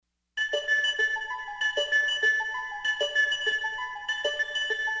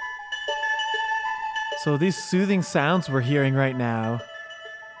So these soothing sounds we're hearing right now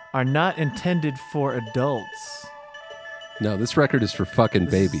are not intended for adults. No, this record is for fucking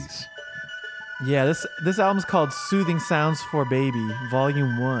babies. Yeah, this album's called Soothing Sounds for Baby,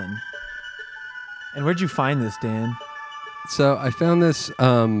 Volume 1. And where'd you find this, Dan? So I found this.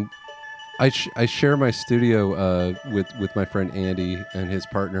 I share my studio with my friend Andy and his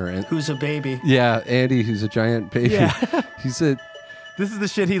partner, and Who's a baby? yeah, Andy, who's a giant baby. Yeah. This is the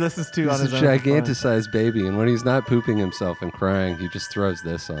shit he listens to on his own. He's a giganticized baby, and when he's not pooping himself and crying, he just throws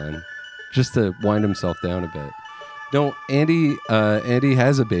this on, just to wind himself down a bit. No, Andy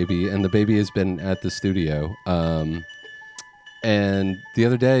has a baby, and the baby has been at the studio. And the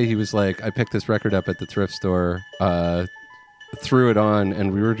other day, he was like, I picked this record up at the thrift store, threw it on,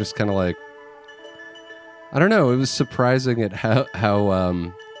 and we were just kind of like, I don't know, it was surprising at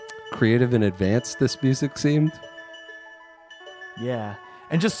how creative and advanced this music seemed. Yeah,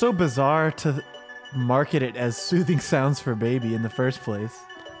 and just so bizarre to market it as Soothing Sounds for Baby in the first place.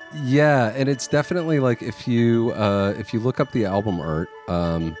 Yeah, and it's definitely like if you look up the album art,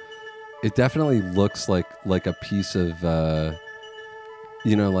 it definitely looks like a piece of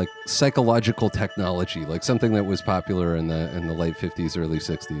like psychological technology, like something that was popular in the late 50s, early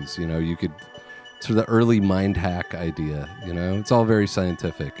 60s. You know, you could sort of the early mind hack idea. You know, it's all very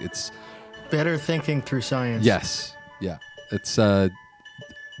scientific. It's better thinking through science. Yes, yeah. It's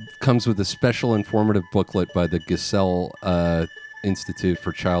comes with a special informative booklet by the Gesell Institute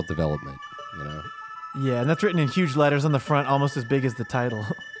for Child Development. You know. Yeah, and that's written in huge letters on the front, almost as big as the title.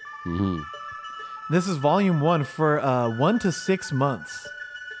 Mm-hmm. This is volume 1 for 1 to 6 months.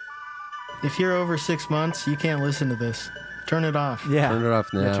 If you're over 6 months, you can't listen to this. Turn it off. Yeah. Turn it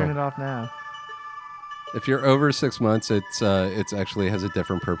off now. Yeah, turn it off now. If you're over 6 months, it's actually has a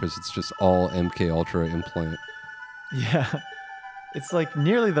different purpose. It's just all MK Ultra implant. Yeah. It's like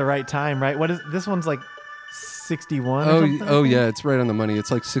nearly the right time, right? What is this one's like 61 or something? Oh yeah, it's right on the money.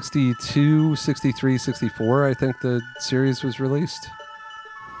 It's like 62, 63, 64, I think the series was released.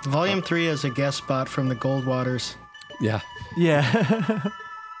 Volume 3 is a guest spot from the Goldwaters. Yeah. Yeah.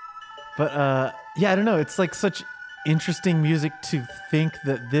 But I don't know. It's like such interesting music to think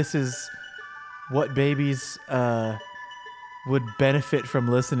that this is what babies would benefit from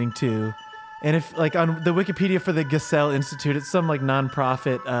listening to. And if like on the Wikipedia for the Gesell Institute, it's some like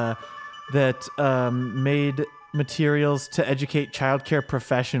nonprofit that made materials to educate childcare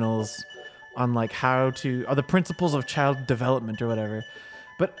professionals on like the principles of child development or whatever.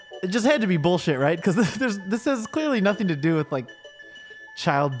 But it just had to be bullshit, right? Because this has clearly nothing to do with like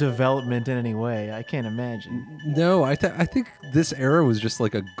child development in any way. I can't imagine. No, I think this era was just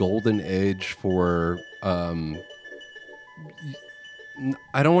like a golden age for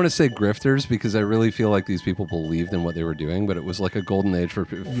I don't want to say grifters because I really feel like these people believed in what they were doing, but it was like a golden age for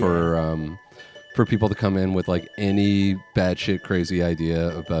people to come in with like any batshit crazy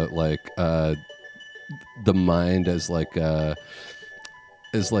idea about like the mind as like a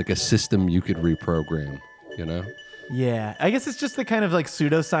system you could reprogram, you know? Yeah, I guess it's just the kind of like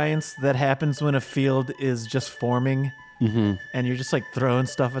pseudoscience that happens when a field is just forming. Mm-hmm. And you're just like throwing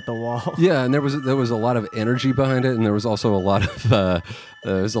stuff at the wall. Yeah, and there was a lot of energy behind it, and there was also a lot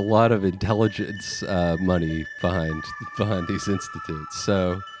of intelligence money behind these institutes.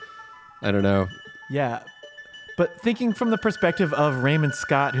 So I don't know. Yeah, but thinking from the perspective of Raymond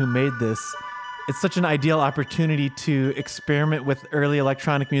Scott, who made this, it's such an ideal opportunity to experiment with early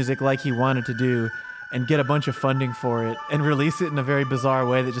electronic music like he wanted to do, and get a bunch of funding for it, and release it in a very bizarre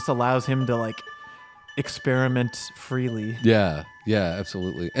way that just allows him to like experiment freely. Yeah,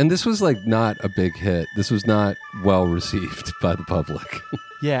 absolutely. And this was like not a big hit. This was not well received by the public.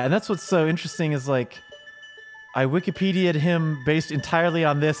 Yeah, and that's what's so interesting is like I Wikipedia'd him based entirely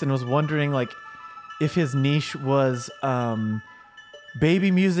on this and was wondering like if his niche was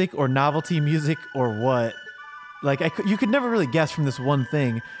baby music or novelty music or what. Like you could never really guess from this one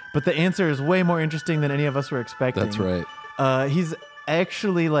thing, but the answer is way more interesting than any of us were expecting. That's right. He's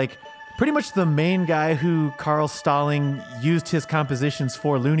actually like pretty much the main guy who Carl Stalling used his compositions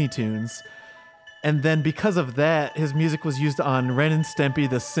for Looney Tunes. And then because of that, his music was used on Ren and Stimpy,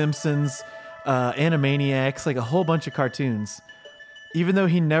 The Simpsons, Animaniacs, like a whole bunch of cartoons. Even though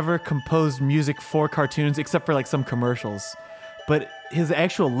he never composed music for cartoons except for like some commercials. But his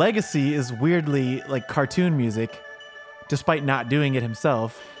actual legacy is weirdly like cartoon music, despite not doing it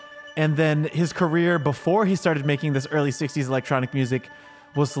himself. And then his career before he started making this early 60s electronic music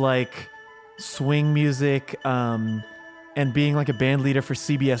was like swing music and being like a band leader for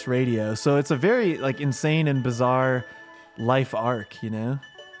CBS radio. So it's a very like insane and bizarre life arc, you know?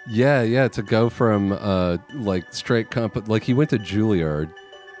 Yeah, to go from like straight like he went to Juilliard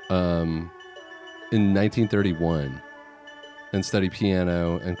in 1931 and studied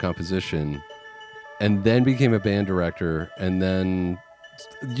piano and composition, and then became a band director. And then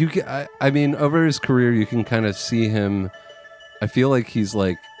I mean, over his career, you can kind of see him. I feel like he's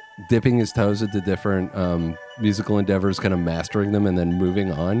like dipping his toes into different musical endeavors, kind of mastering them, and then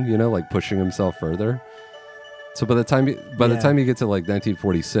moving on. You know, like pushing himself further. So by the time you get to like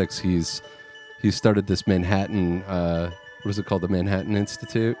 1946, he's started this Manhattan. What is it called? The Manhattan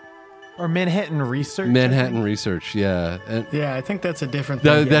Institute. Or Manhattan Research. Manhattan Research, yeah. And Yeah, I think that's a different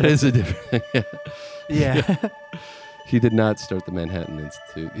thing. that is a different thing. Yeah. He did not start the Manhattan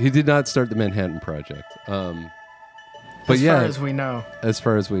Institute. He did not start the Manhattan Project. But As yeah, far as we know. as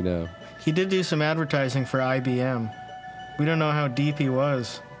far as we know. He did do some advertising for IBM. We don't know how deep he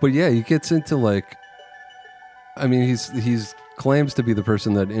was. But yeah, he gets into like, I mean, he's claims to be the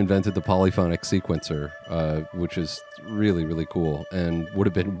person that invented the polyphonic sequencer, which is really, really cool, and would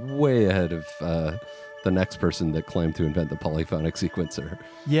have been way ahead of the next person that claimed to invent the polyphonic sequencer.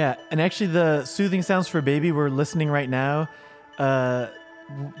 Yeah, and actually the Soothing Sounds for Baby we're listening right now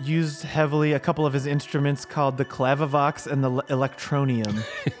used heavily a couple of his instruments called the Clavavox and the Electronium.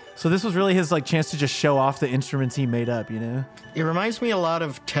 So this was really his like chance to just show off the instruments he made up, you know? It reminds me a lot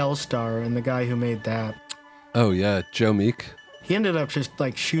of Telstar and the guy who made that. Oh yeah, Joe Meek. He ended up just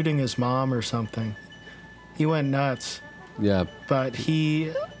like shooting his mom or something. He went nuts. Yeah, But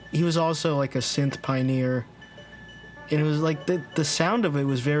he was also like a synth pioneer. And it was like the sound of it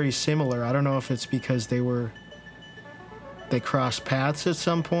was very similar. I don't know if it's because they crossed paths at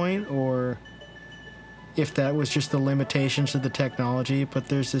some point or if that was just the limitations of the technology, but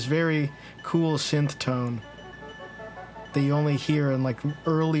there's this very cool synth tone that you only hear in like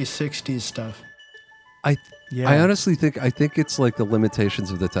early 60s stuff. I Yeah. honestly think it's like the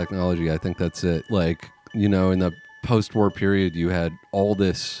limitations of the technology. I think that's it. Like, you know, in the post-war period, you had all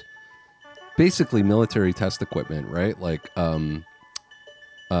this basically military test equipment, right? Like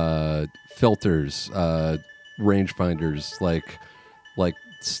filters, rangefinders, like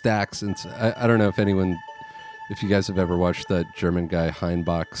stacks, and I don't know if you guys have ever watched that German guy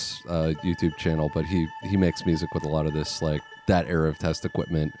Heinbach's YouTube channel, but he makes music with a lot of this, like that era of test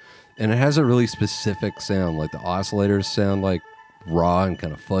equipment. And it has a really specific sound. Like the oscillators sound like raw and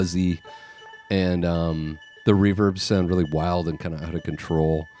kind of fuzzy, and the reverbs sound really wild and kind of out of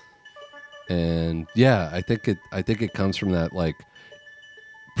control. And yeah, I think it comes from that like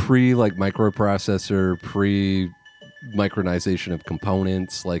microprocessor, micronization of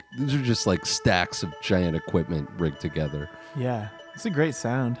components. Like these are just like stacks of giant equipment rigged together. Yeah. It's a great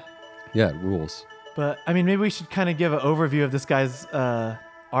sound. Yeah, it rules. But I mean, maybe we should kind of give an overview of this guy's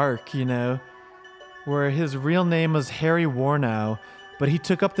arc, you know, where his real name was Harry Warnow, but he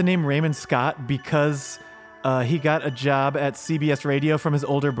took up the name Raymond Scott because he got a job at CBS Radio from his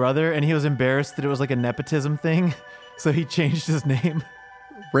older brother, and he was embarrassed that it was like a nepotism thing, so he changed his name.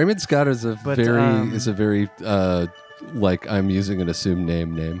 Raymond Scott is a But, very like I'm using an assumed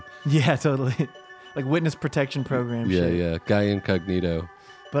name. Yeah, totally. Like witness protection program Yeah, shit. yeah, guy incognito.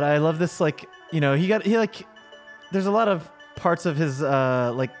 But I love this, like, you know, there's a lot of parts of his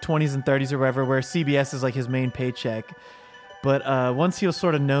like 20s and 30s or whatever where CBS is like his main paycheck. But once he was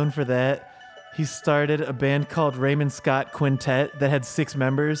sort of known for that, he started a band called Raymond Scott Quintet that had 6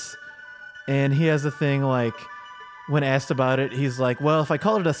 members. And he has a thing like, when asked about it, he's like, well, if I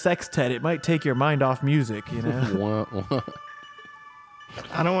call it a sextet, it might take your mind off music, you know? Wah, wah.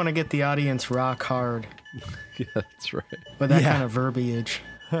 I don't want to get the audience rock hard Yeah, that's right. with that Yeah. kind of verbiage.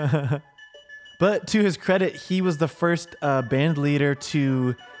 But to his credit, he was the first band leader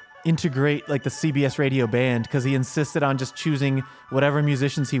to integrate like the CBS radio band because he insisted on just choosing whatever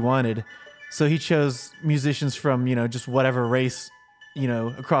musicians he wanted. So he chose musicians from, you know, just whatever race, you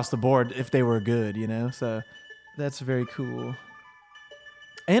know, across the board if they were good, you know? So that's very cool.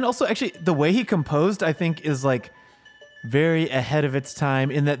 And also, actually, the way he composed, I think, is like very ahead of its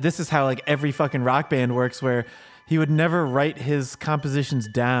time in that this is how like every fucking rock band works, where he would never write his compositions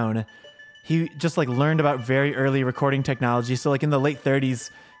down. He just like learned about very early recording technology. So like in the late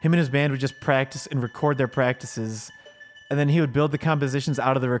 30s, him and his band would just practice and record their practices. And then he would build the compositions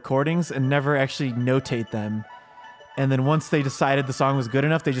out of the recordings and never actually notate them. And then once they decided the song was good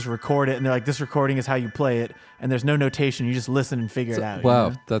enough, they just record it. And they're like, this recording is how you play it. And there's no notation. You just listen and figure it out. Wow,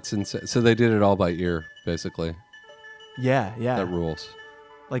 You know? that's insane. So they did it all by ear, basically. Yeah, yeah. That rules.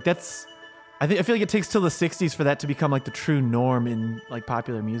 Like that's, I feel like it takes till the 60s for that to become like the true norm in like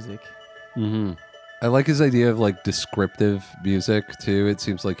popular music. Mm-hmm. I like his idea of like descriptive music too. It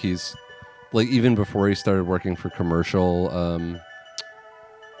seems like he's like even before he started working for commercial,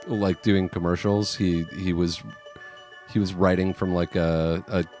 like doing commercials, he was writing from like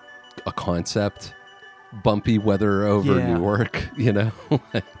a concept, bumpy weather over Yeah. Newark, you know,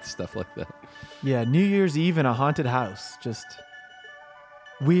 stuff like that. Yeah, New Year's Eve in a haunted house. Just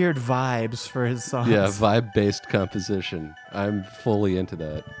weird vibes for his songs. Yeah, vibe-based composition. I'm fully into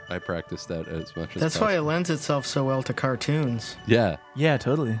that. I practice that as much as That's why it possible. lends itself so well to cartoons. Yeah, Yeah,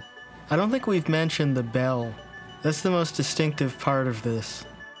 totally. I don't think we've mentioned the bell. That's the most distinctive part of this.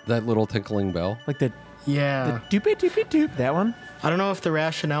 that little tinkling bell. Like the Yeah. doopy doopy doop. That one. I don't know if the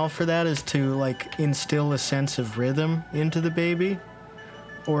rationale for that is to like instill a sense of rhythm into the baby,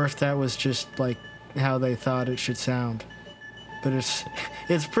 or if that was just like how they thought it should sound. But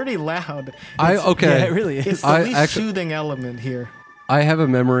it's pretty loud. Okay. Yeah, it really is. It's the I least actually- soothing element here. I have a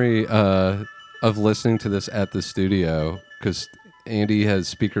memory of listening to this at the studio because Andy has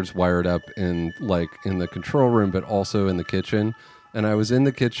speakers wired up in the control room, but also in the kitchen. And I was in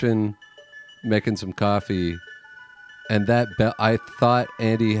the kitchen making some coffee, and that bell. I thought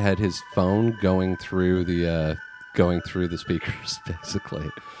Andy had his phone going through the speakers, basically,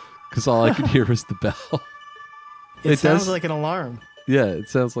 because all I could hear was the bell. It sounds does- like an alarm. Yeah, it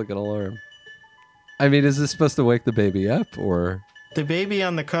sounds like an alarm. I mean, is this supposed to wake the baby up, or The baby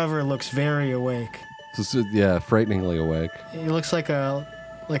on the cover looks very awake. yeah, frighteningly awake? It looks like a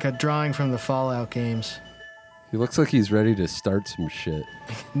drawing from the Fallout games. He looks like he's ready to start some shit.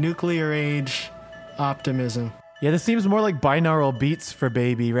 Nuclear age optimism. Yeah, this seems more like binaural beats for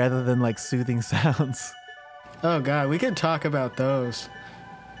baby rather than like soothing sounds. Oh god, we could talk about those.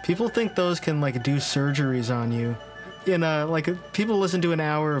 People think those can like do surgeries on you. People listen to an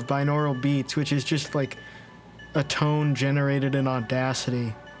hour of binaural beats, which is just like a tone generated in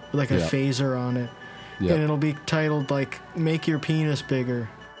Audacity with like a Yeah. phaser on it. Yeah. And it'll be titled like "Make Your Penis Bigger."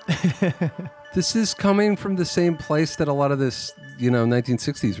 This is coming from the same place that a lot of this,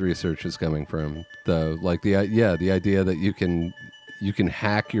 1960s research is coming from, though. Like the idea that you can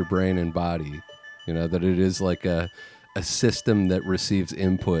hack your brain and body, that it is like a system that receives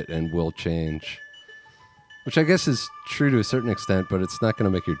input and will change, which I guess is true to a certain extent, but it's not going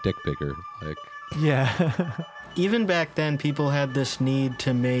to make your dick bigger. Like, Yeah. Even back then, people had this need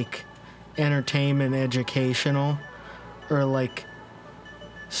to make entertainment educational, or like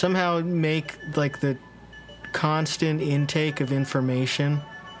somehow make like the constant intake of information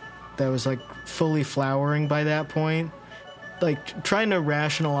that was like fully flowering by that point, like trying to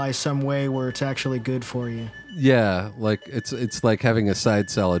rationalize some way where it's actually good for you. yeah, like it's like having a side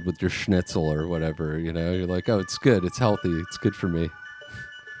salad with your schnitzel or whatever. You're like, oh, it's good, it's healthy, it's good for me.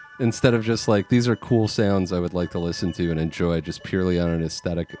 Instead of just like, these are cool sounds I would like to listen to and enjoy just purely on an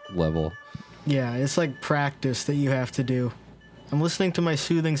aesthetic level. Yeah, it's like practice that you have to do. I'm listening to my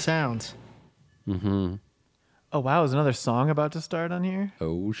soothing sounds. Mm-hmm. Oh wow, is another song about to start on here?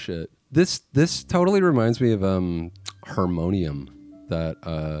 Oh shit. This totally reminds me of Harmonium,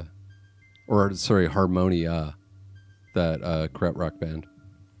 Harmonia, that krautrock band.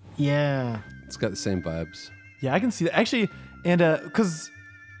 Yeah. It's got the same vibes. Yeah, I can see that. Actually, and because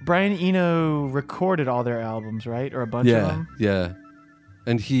Brian Eno recorded all their albums, right? Or a bunch of Yeah, them? yeah.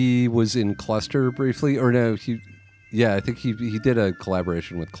 And he was in Cluster briefly, or no, I think he did a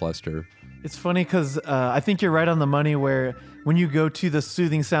collaboration with Cluster. It's funny because I think you're right on the money where when you go to the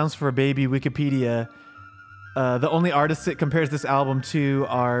Soothing Sounds for a Baby Wikipedia, the only artists it compares this album to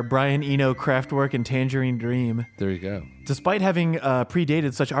are Brian Eno, Kraftwerk, and Tangerine Dream, There you go. despite having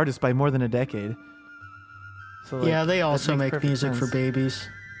predated such artists by more than a decade. So, like, Yeah, they that also makes make perfect music for sense. babies.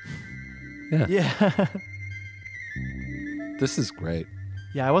 Yeah. Yeah. This is great.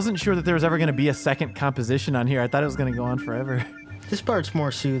 Yeah, I wasn't sure that there was ever going to be a second composition on here. I thought it was going to go on forever. This part's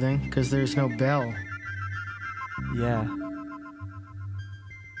more soothing because there's no bell. Yeah.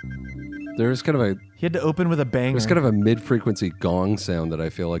 There's kind of a He had to open with a banger. There's kind of a mid-frequency gong sound that I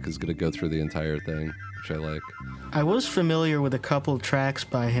feel like is going to go through the entire thing, which I like. I was familiar with a couple tracks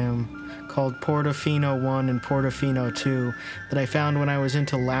by him called Portofino 1 and Portofino 2 that I found when I was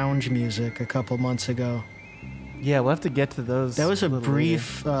into lounge music a couple months ago. Yeah, we'll have to get to those. That was a little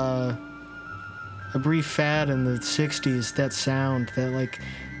brief fad in the 60s, that sound that like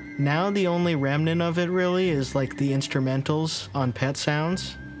now the only remnant of it really is like the instrumentals on Pet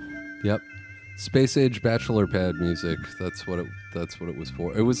Sounds. Yep. Space age bachelor pad music. That's what it was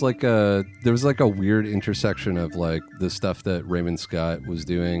for. It was like there was like a weird intersection of like the stuff that Raymond Scott was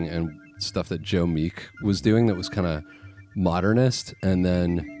doing and stuff that Joe Meek was doing that was kind of modernist, and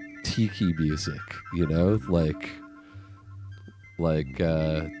then tiki music, like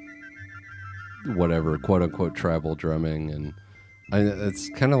whatever, quote unquote tribal drumming, and it's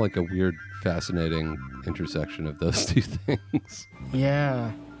kind of like a weird, fascinating intersection of those two things.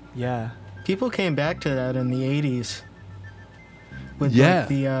 Yeah. Yeah. People came back to that in the 80s. with Yeah.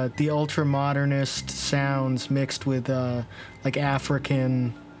 like the ultra modernist sounds mixed with like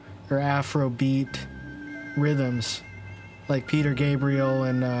African or Afrobeat rhythms, like Peter Gabriel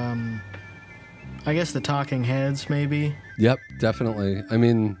and I guess the Talking Heads maybe. Yep, definitely. I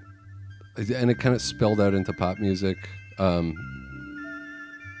mean, and it kind of spilled out into pop music.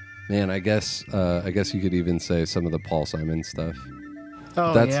 Man, I guess you could even say some of the Paul Simon stuff.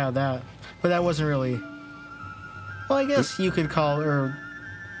 Oh That's- yeah, that. But that wasn't really. Well, I guess you could call or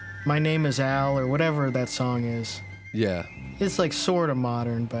My Name Is Al or whatever that song is. Yeah, It's like sort of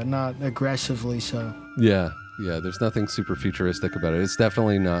modern, but not aggressively so. yeah. There's nothing super futuristic about it. It's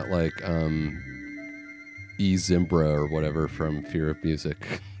definitely not like E. Zimbra or whatever from Fear of Music,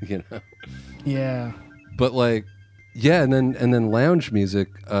 you know. Yeah. But like, yeah, and then lounge music.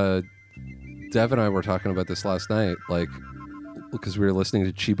 Dev and I were talking about this last night, like because we were listening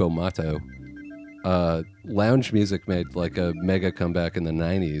to Chibo Mato. Lounge music made like a mega comeback in the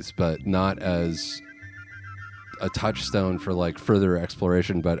 '90s, but not as a touchstone for like further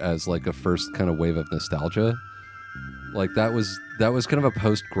exploration, but as like a first kind of wave of nostalgia. Like that was kind of a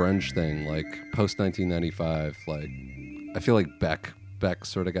post grunge thing, like post 1995. Like I feel like Beck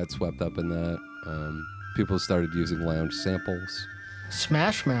sort of got swept up in that. People started using lounge samples.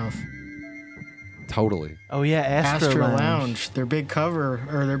 Smash Mouth. Totally. Oh yeah, Astro Lounge. Their big cover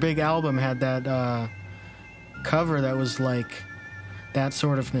or their big album had that cover that was like that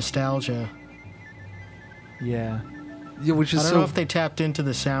sort of nostalgia. Yeah. Yeah, which I is don't know if they tapped into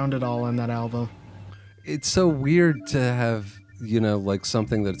the sound at all on that album. it's so weird to have, you know, like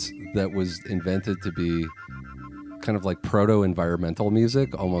something that was invented to be kind of like proto-environmental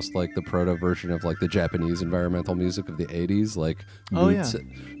music, almost like the proto version of like the Japanese environmental music of the 80s, like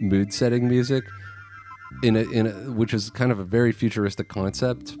mood-setting music in a which is kind of a very futuristic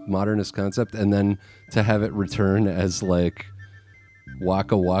concept, modernist concept, and then to have it return as like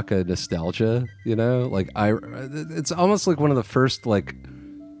waka waka nostalgia, you know, like it's almost like one of the first like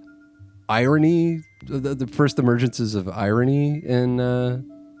irony, the first emergences of irony in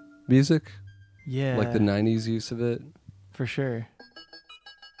music. Yeah. Like the 90s use of it. For sure.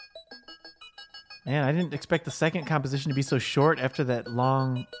 Man, I didn't expect the second composition to be so short after that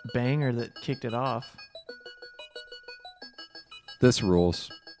long banger that kicked it off. This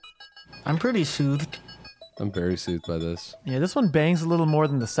rules. I'm pretty soothed. I'm very soothed by this. Yeah, this one bangs a little more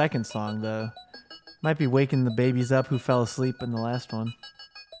than the second song, though. Might be waking the babies up who fell asleep in the last one.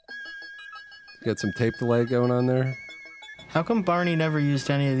 Got some tape delay going on there. How come Barney never used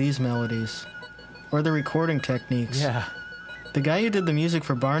any of these melodies? Or the recording techniques? Yeah. The guy who did the music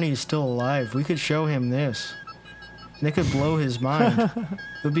for Barney is still alive. We could show him this. And it could blow his mind.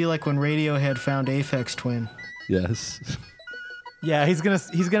 It would be like when Radiohead found Aphex Twin. Yes. Yeah, he's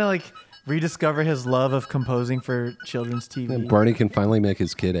gonna like rediscover his love of composing for children's TV. And Barney can finally make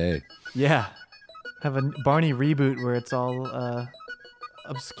his kid A. Yeah. Have a Barney reboot where it's all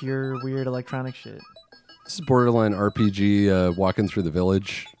obscure, weird electronic shit. This is borderline RPG, walking through the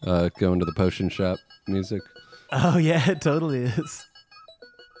village, going to the potion shop music. Oh yeah, it totally is.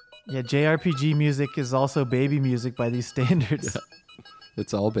 Yeah, JRPG music is also baby music by these standards. Yeah.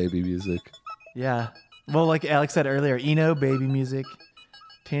 It's all baby music. Yeah. Well, like Alex said earlier, Eno, baby music.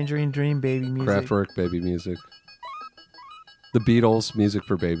 Tangerine Dream, baby music. Kraftwerk, baby music. The Beatles, music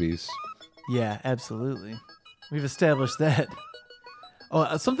for babies. Yeah, absolutely. We've established that.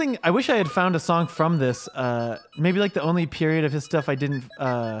 Oh, something, I wish I had found a song from this. Maybe like the only period of his stuff I didn't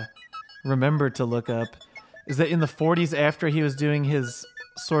remember to look up is that in the 40s, after he was doing his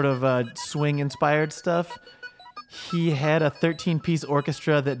sort of swing-inspired stuff, he had a 13-piece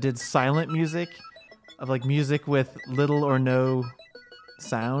orchestra that did silent music, of like music with little or no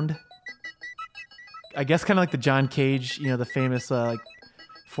sound. I guess kind of like the John Cage, you know, the famous like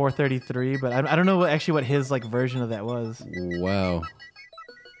 433, but I don't know what his like version of that was. Wow.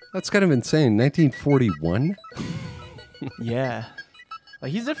 That's kind of insane. 1941? Yeah.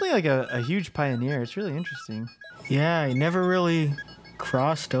 Like he's definitely like a huge pioneer. It's really interesting. Yeah, he never really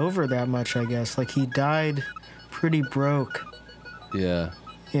crossed over that much, I guess. Like he died pretty broke Yeah.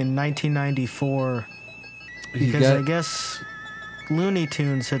 in 1994 because I guess Looney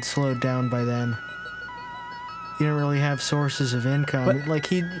Tunes had slowed down by then. He didn't really have sources of income. But- like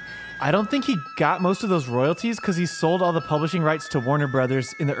I don't think he got most of those royalties because he sold all the publishing rights to Warner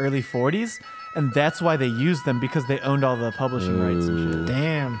Brothers in the early 40s, and that's why they used them, because they owned all the publishing rights and shit.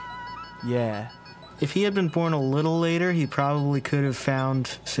 damn. Yeah. If he had been born a little later, he probably could have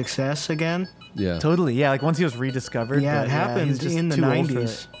found success again. Yeah. Totally. Yeah, like once he was rediscovered. Yeah, but it happened he's just in the too old for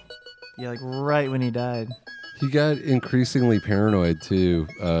 90s. it. Yeah, like right when he died. He got increasingly paranoid too,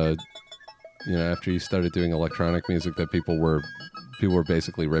 you know, after he started doing electronic music, that people were people were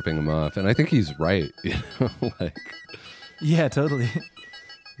basically ripping him off, and I think he's right. You know, like Yeah, totally. I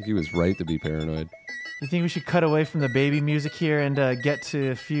think he was right to be paranoid. You think we should cut away from the baby music here and get to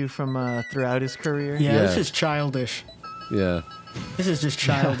a few from throughout his career? Yeah, Yeah. this is childish. Yeah. This is just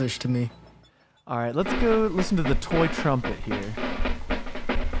childish to me. All right, let's go listen to the toy trumpet here.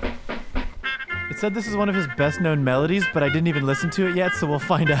 It said this is one of his best-known melodies, but I didn't even listen to it yet, so we'll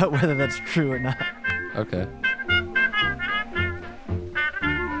find out whether that's true or not. Okay.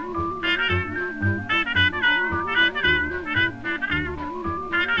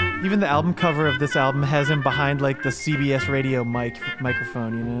 Even the album cover of this album has him behind like the CBS radio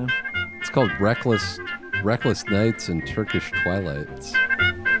microphone, you know? It's called Reckless Nights and Turkish Twilights.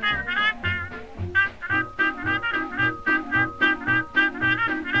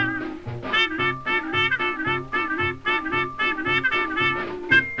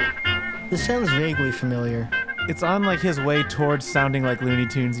 This sounds vaguely familiar. It's on like his way towards sounding like Looney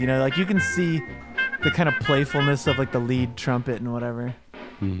Tunes, you know? Like you can see the kind of playfulness of like the lead trumpet and whatever.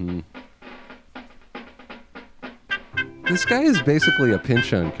 Mm-hmm. This guy is basically a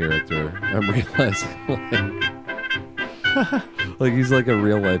Pinchon character. I'm realizing, like he's like a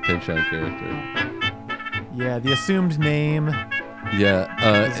real life Pinchon character. Yeah, the assumed name,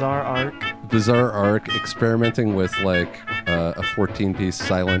 Yeah, Bizarre Arc. Bizarre Arc, experimenting with like a 14-piece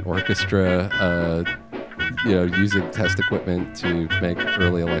silent orchestra. Using test equipment to make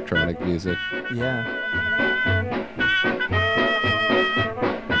early electronic music. Yeah.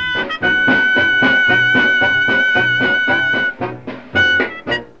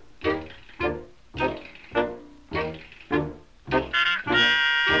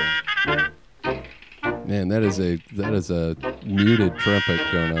 Man, that is a muted trumpet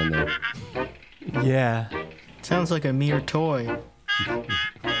going on there. Yeah. Sounds like a mere toy.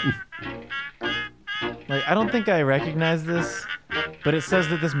 Like, I don't think I recognize this, but it says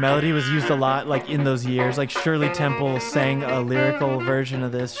that this melody was used a lot, like, in those years. Like, Shirley Temple sang a lyrical version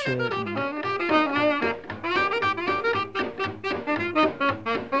of this shit.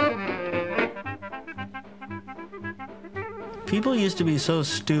 People used to be so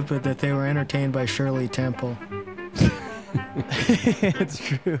stupid that they were entertained by Shirley Temple. It's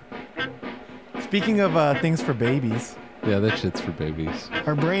true. Speaking of things for babies. Yeah, that shit's for babies.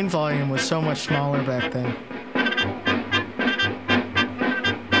 Our brain volume was so much smaller back then.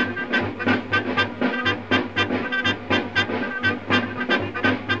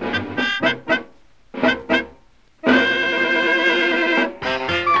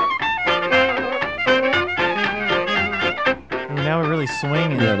 Now we're really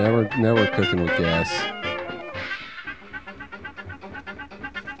swinging. Yeah, now we're cooking with gas.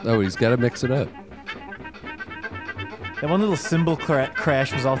 Oh, he's got to mix it up. That one little cymbal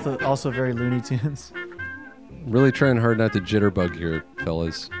crash was also very Looney Tunes. Really trying hard not to jitterbug here,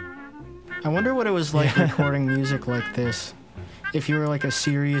 fellas. I wonder what it was like recording music like this. If you were like a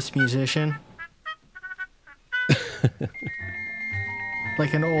serious musician.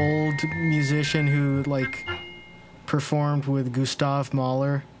 Like an old musician who like performed with Gustav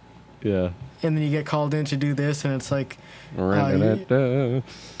Mahler. Yeah. And then you get called in to do this and it's like you're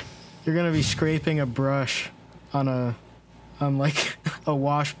gonna be scraping a brush on like a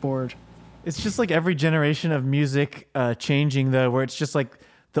washboard. It's just like every generation of music changing, though, where it's just like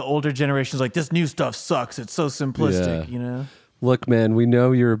the older generation's like, this new stuff sucks. It's so simplistic, you know? Look, man, we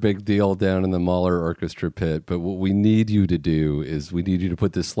know you're a big deal down in the Mahler orchestra pit, but what we need you to do is we need you to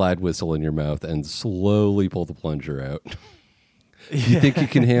put this slide whistle in your mouth and slowly pull the plunger out. You think you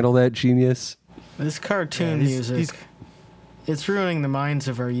can handle that, genius? This cartoon music, it's ruining the minds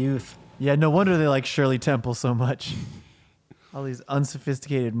of our youth. Yeah, no wonder they like Shirley Temple so much. All these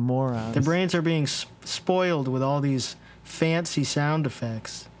unsophisticated morons. Their brains are being spoiled with all these fancy sound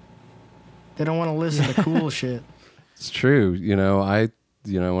effects. They don't want to listen to cool shit. It's true. When I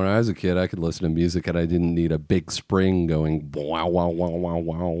was a kid, I could listen to music and I didn't need a big spring going wow, wow, wow, wow,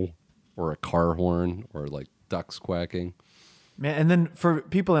 wow, or a car horn or like ducks quacking. Man, and then for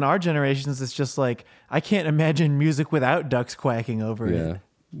people in our generations, it's just like, I can't imagine music without ducks quacking over it.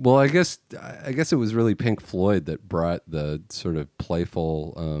 Well, I guess it was really Pink Floyd that brought the sort of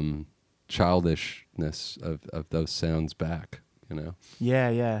playful childishness of those sounds back,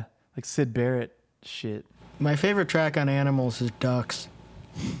 Yeah. Like Syd Barrett shit. My favorite track on Animals is Ducks.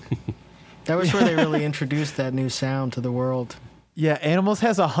 That was where they really introduced that new sound to the world. Yeah, Animals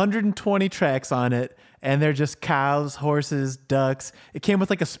has 120 tracks on it, and they're just cows, horses, ducks. It came with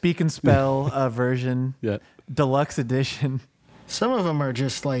like a speak and spell version. Yeah. Deluxe edition. Some of them are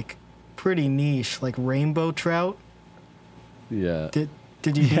just like pretty niche, like Rainbow Trout. Yeah. Did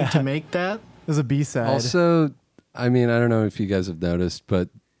you need to make that? It was a B-side. Also, I mean, I don't know if you guys have noticed, but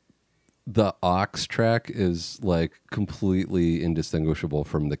the ox track is like completely indistinguishable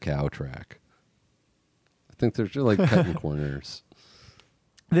from the cow track. I think they're just like cutting corners.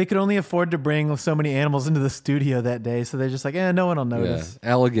 They could only afford to bring so many animals into the studio that day, so they're just like, no one will notice. Yeah.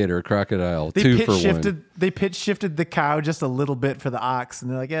 Alligator, crocodile, They 2 pitch for shifted. 1. They pitch shifted the cow just a little bit for the ox, and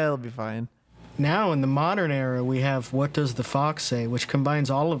they're like, it'll be fine. Now, in the modern era, we have What Does the Fox Say, which combines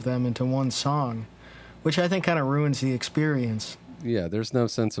all of them into one song, which I think kind of ruins the experience. Yeah, there's no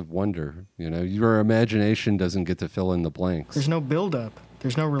sense of wonder. You know, your imagination doesn't get to fill in the blanks. There's no build-up.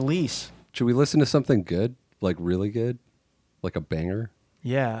 There's no release. Should we listen to something good? Like really good? Like a banger?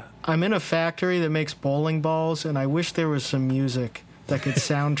 Yeah. I'm in a factory that makes bowling balls, and I wish there was some music that could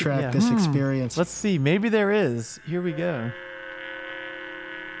soundtrack Yeah. this experience. Let's see. Maybe there is. Here we go.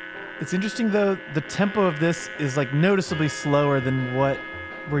 It's interesting, though, the tempo of this is like noticeably slower than what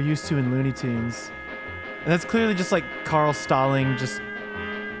we're used to in Looney Tunes. And that's clearly just like Carl Stalling just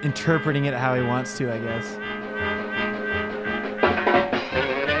interpreting it how he wants to, I guess.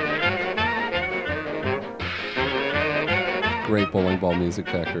 Great bowling ball music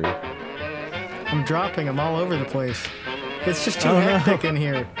factory. I'm dropping them all over the place. It's just too Oh, no. hectic in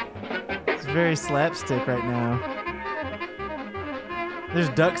here. It's very slapstick right now. There's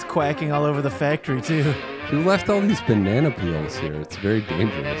ducks quacking all over the factory, too. Who left all these banana peels here? It's very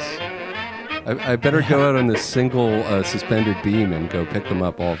dangerous. I better go out on this single suspended beam and go pick them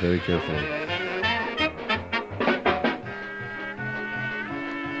up all very carefully.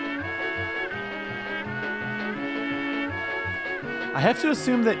 I have to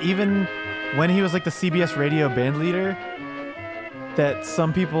assume that even when he was like the CBS radio band leader, that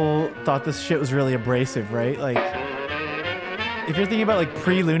some people thought this shit was really abrasive, right? Like, if you're thinking about like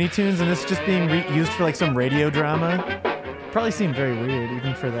pre-Looney Tunes and this just being used for like some radio drama, probably seemed very weird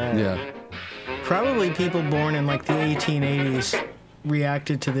even for that. Yeah. Probably people born in like the 1880s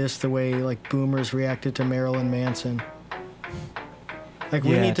reacted to this the way like boomers reacted to Marilyn Manson. Like,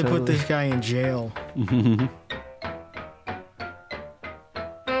 we Yeah, need to put totally. this guy in jail.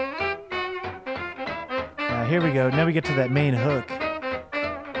 Here we go. Now we get to that main hook.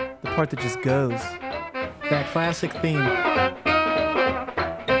 The part that just goes. That classic theme.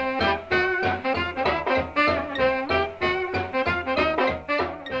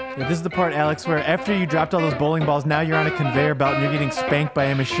 Yeah, this is the part, Alex, where after you dropped all those bowling balls, now you're on a conveyor belt and you're getting spanked by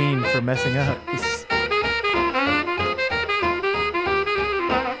a machine for messing up.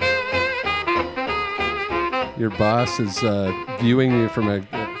 Your boss is viewing you from a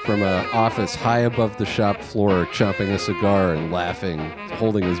office high above the shop floor, chomping a cigar and laughing,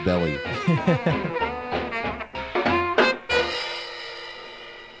 holding his belly.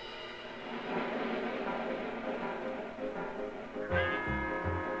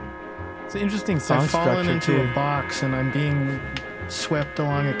 It's an interesting song I've fallen structure, into too. a box and I'm being swept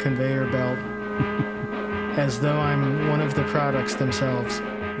along a conveyor belt as though I'm one of the products themselves.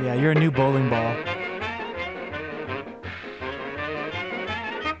 Yeah, you're a new bowling ball.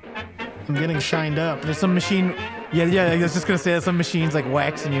 I'm getting shined up. There's some machine. Yeah, I was just gonna say that some machine's like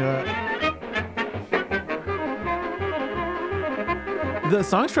waxing you up. The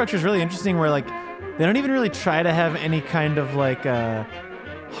song structure is really interesting, where like they don't even really try to have any kind of like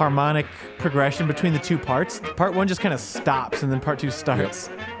harmonic progression between the two parts. Part one just kind of stops, and then part two starts,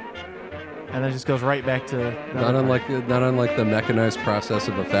 and then it just goes right back to the Not other part. unlike the mechanized process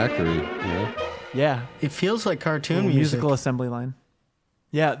of a factory. You know? Yeah, It feels like cartoon music. musical assembly line.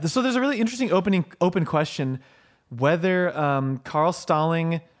 Yeah, so there's a really interesting open question whether Carl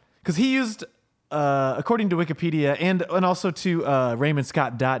Stalling, because he used, according to Wikipedia and also to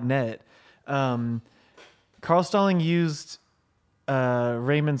RaymondScott.net, Carl Stalling used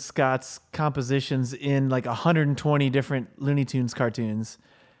Raymond Scott's compositions in like 120 different Looney Tunes cartoons,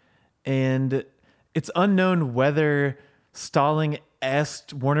 and it's unknown whether Stalling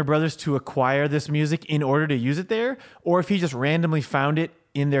asked Warner Brothers to acquire this music in order to use it there, or if he just randomly found it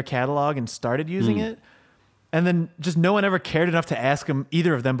in their catalog and started using it. And then just no one ever cared enough to ask him,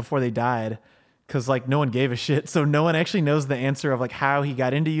 either of them, before they died, because like no one gave a shit. So no one actually knows the answer of like how he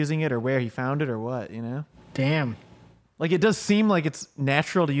got into using it or where he found it or what, you know? Damn. Like, it does seem like it's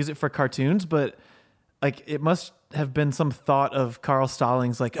natural to use it for cartoons, but like it must have been some thought of Carl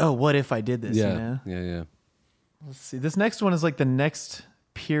Stalling's like, oh, what if I did this, you know? Yeah. Let's see. This next one is like the next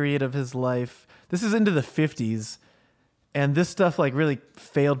period of his life. This is into the 50s. And this stuff like really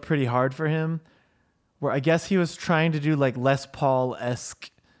failed pretty hard for him, where I guess he was trying to do like Les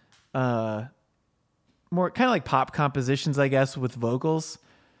Paul-esque, more kind of like pop compositions, I guess, with vocals.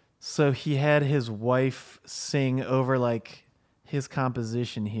 So he had his wife sing over like his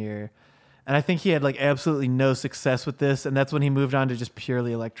composition here. And I think he had like absolutely no success with this, and that's when he moved on to just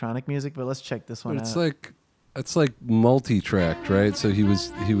purely electronic music. But let's check this one It's out. like multi-tracked, right? So he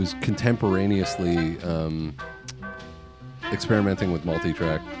was contemporaneously experimenting with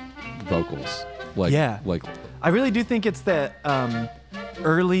multi-track vocals. Like I really do think it's that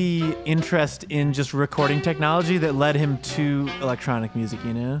early interest in just recording technology that led him to electronic music,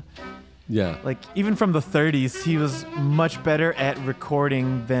 you know? yeah. Like, even from the 30s, he was much better at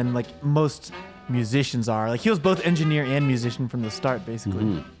recording than, like, most musicians are. Like, he was both engineer and musician from the start, basically.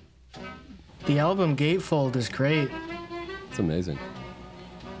 Mm-hmm. The album Gatefold is great. It's amazing.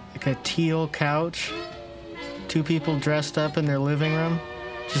 Like a teal couch, two people dressed up in their living room,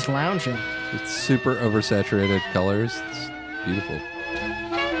 just lounging. It's super oversaturated colors. It's beautiful.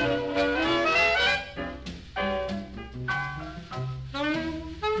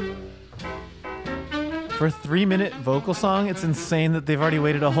 For a 3-minute vocal song, it's insane that they've already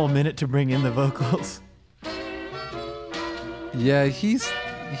waited a whole minute to bring in the vocals. Yeah, he's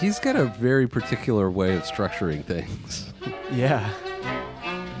got a very particular way of structuring things. Yeah.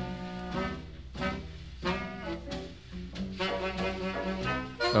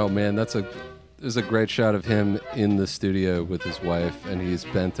 Oh man, there's a great shot of him in the studio with his wife, and he's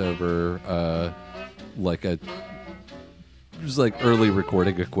bent over like just like early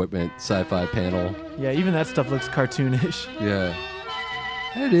recording equipment, sci-fi panel. Yeah, even that stuff looks cartoonish. Yeah,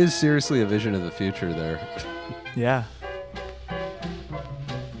 it is seriously a vision of the future there. Yeah.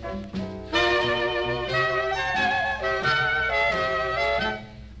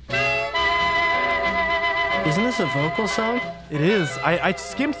 Isn't this a vocal song? It is. I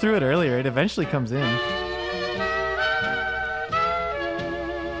skimmed through it earlier. It eventually comes in.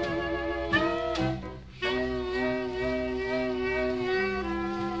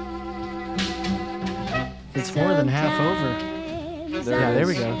 It's more than half over. There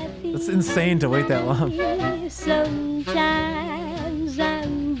we go. It's insane to wait that long. Sometimes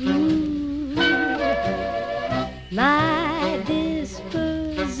I'm blue. My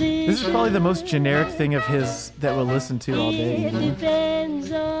disposition. This is probably the most generic thing of his that we'll listen to all day. You know?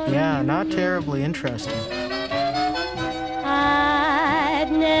 Depends on Yeah, not terribly interesting. I'd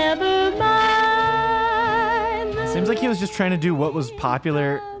never mind. Seems like he was just trying to do what was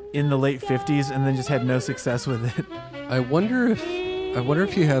popular in the late 50s and then just had no success with it. I wonder if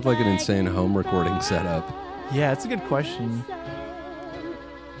he had like an insane home recording setup. Yeah, it's a good question.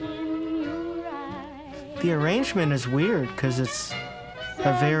 The arrangement is weird because it's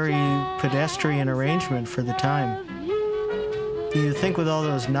a very pedestrian arrangement for the time. You'd think with all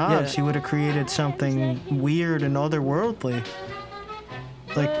those knobs, Yeah. you would have created something weird and otherworldly,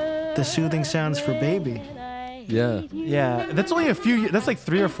 like the soothing sounds for Baby. Yeah. Yeah, that's only that's like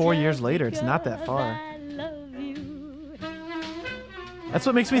 3 or 4 years later. It's not that far. That's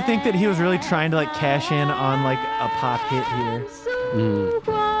what makes me think that he was really trying to like cash in on like a pop hit here.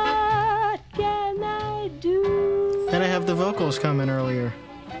 What can I do? And I have the vocals come in earlier.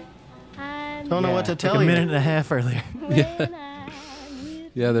 Don't know what to tell like a you. minute and a half earlier.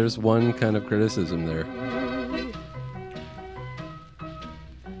 Yeah, there's one kind of criticism there.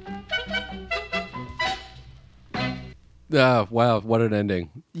 Ah, wow, what an ending.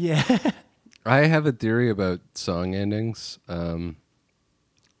 Yeah. I have a theory about song endings, and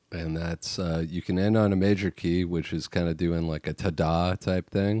that's you can end on a major key, which is kind of doing like a ta-da type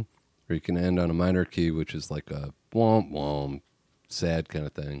thing, or you can end on a minor key, which is like a womp womp, sad kind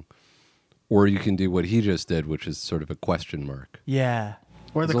of thing. Or you can do what he just did, which is sort of a question mark. Yeah.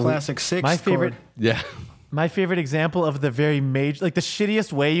 Or the There's only- classic sixth My favorite chord. Yeah. My favorite example of the very major, like the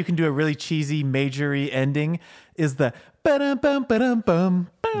shittiest way you can do a really cheesy majory ending is the ba-dum bum ba-dum bum.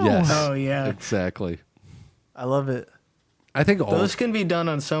 Boom. Yes. Oh, yeah. Exactly. I love it. I think all Those can be done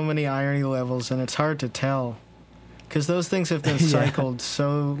on so many irony levels, and it's hard to tell. Because those things have been Yeah. cycled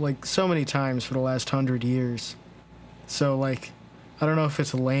so many times for the last 100 years. So, like, I don't know if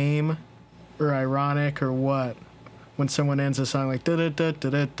it's lame or ironic or what when someone ends a song like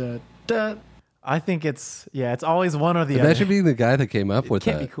da-da-da-da-da-da. I think it's always one or the Imagine other. being the guy that came up It with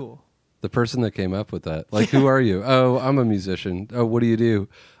can't that. be cool. The person that came up with that. Like, who are you? Oh, I'm a musician. Oh, what do you do?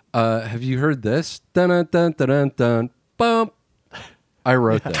 Have you heard this? Dun dun dun dun dun dun. Bump. I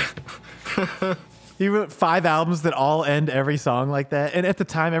wrote that. He wrote 5 albums that all end every song like that, and at the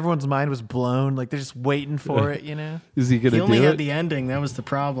time, everyone's mind was blown. Like they're just waiting for it, you know. Is he He gonna only do had it? the ending. That was the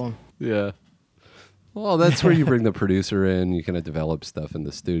problem. Yeah. Well, that's where you bring the producer in. You kind of develop stuff in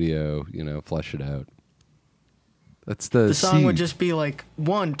the studio. You know, flesh it out. That's The song would seed. just be like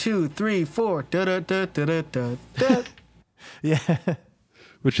 1, 2, 3, 4 da-da-da-da-da-da. Yeah.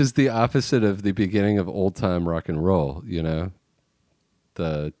 Which is the opposite of the beginning of old time rock and roll. You know,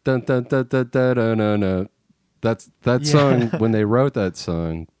 the dun dun dun dun dun dun dun. Dun. That song. When they wrote that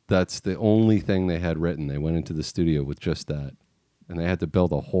song, that's the only thing they had written. They went into the studio with just that, and they had to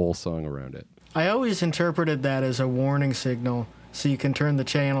build a whole song around it. I always interpreted that as a warning signal, so you can turn the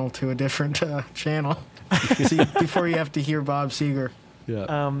channel to a different channel before you have to hear Bob Seger.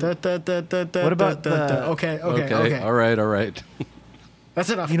 Yeah. What about the... Okay. All right. That's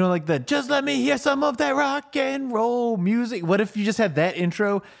enough. You know, like the just let me hear some of that rock and roll music. What if you just had that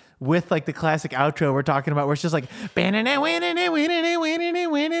intro with like the classic outro we're talking about, where it's just like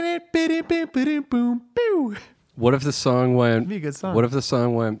What if the song went? Be a good song. What if the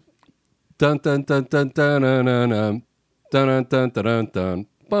song went dun dun dun dun dun dun dun dun dun dun dun dun dun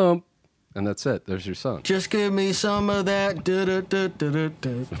bump, and that's it. There's your song. Just give me some of that.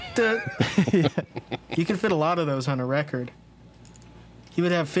 You could fit a lot of those on a record. He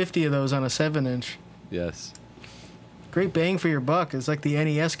would have 50 of those on a 7-inch. Yes. Great bang for your buck. It's like the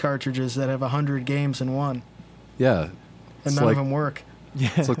NES cartridges that have 100 games in one, Yeah. and none of them work.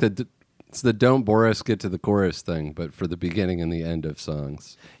 It's like the don't bore us, get to the chorus thing, but for the beginning and the end of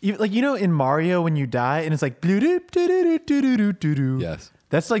songs. Like, you know, in Mario when you die and it's like Yes.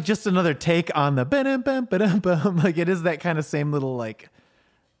 That's like just another take on the ba-dum-bum. Like it is that kind of same little like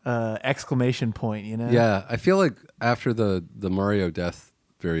exclamation point, you know? Yeah, I feel like after the Mario Death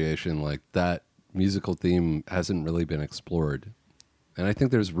variation, like that musical theme hasn't really been explored. And I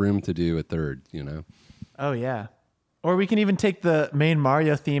think there's room to do a third, you know? Oh yeah. Or we can even take the main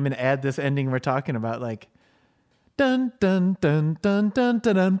Mario theme and add this ending we're talking about, like dun dun dun dun dun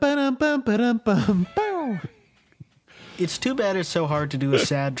dun dun ba-dum bum ba-dum bum bow. It's too bad it's so hard to do a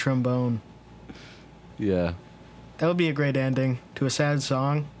sad trombone. Yeah. That would be a great ending to a sad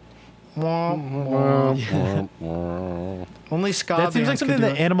song. Only ska That seems like bands something could do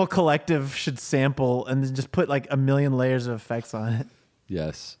that it. Animal Collective should sample and then just put like a million layers of effects on it.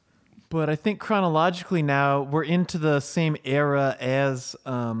 Yes. But I think chronologically now we're into the same era as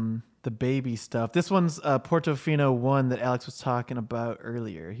the baby stuff. This one's Portofino 1 that Alex was talking about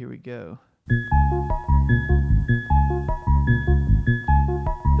earlier. Here we go.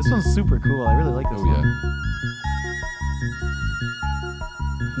 This one's super cool. I really like this Oh, one. yeah.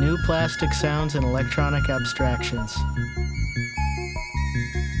 New plastic sounds and electronic abstractions.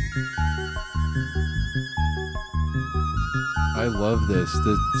 I love this.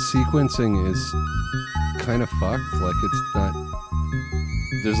 The sequencing is kind of fucked. Like it's not.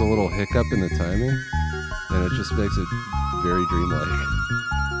 There's a little hiccup in the timing, and it just makes it very dreamlike.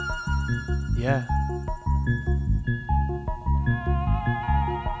 Yeah.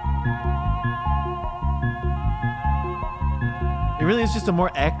 It really is just a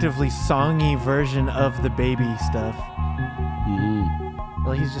more actively songy version of the baby stuff. Mm-hmm.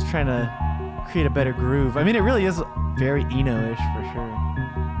 Well, he's just trying to create a better groove. I mean, it really is very Eno-ish for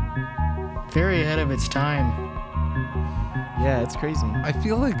sure. Very ahead of its time. Yeah, it's crazy. I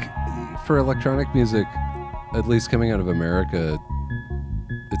feel like for electronic music, at least coming out of America,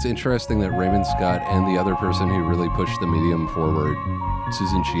 it's interesting that Raymond Scott and the other person who really pushed the medium forward,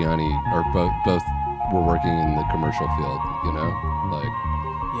 Susan Ciani, are both were working in the commercial field, you know? Like,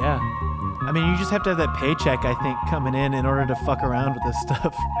 Yeah. I mean, you just have to have that paycheck, I think, coming in order to fuck around with this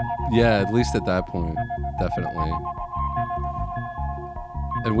stuff. yeah, at least at that point, definitely.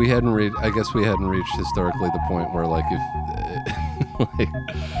 And we hadn't I guess we hadn't reached historically the point where, like,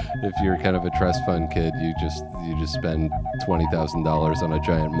 if you're kind of a trust fund kid, you just spend $20,000 on a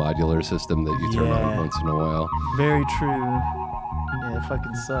giant modular system that you turn Yeah. on once in a while. Very true. Yeah, it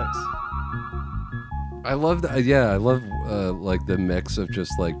fucking sucks. I love that. Yeah, I love like the mix of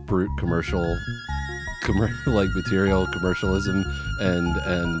just like brute like material commercialism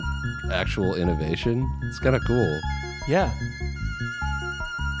and actual innovation. It's kind of cool. Yeah.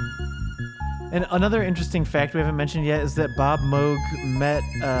 And another interesting fact we haven't mentioned yet is that Bob Moog met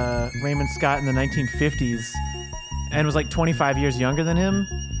Raymond Scott in the 1950s and was like 25 years younger than him.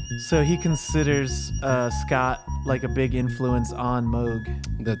 So he considers Scott like a big influence on Moog.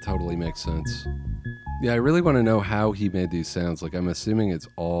 That totally makes sense. Yeah, I really want to know how he made these sounds. Like, I'm assuming it's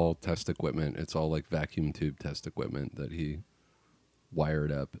all test equipment. It's all like vacuum tube test equipment that he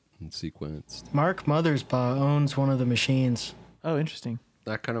wired up and sequenced. Mark Mothersbaugh owns one of the machines. Oh, interesting.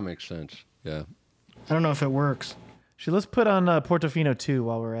 That kind of makes sense. Yeah. I don't know if it works. Let's put on Portofino 2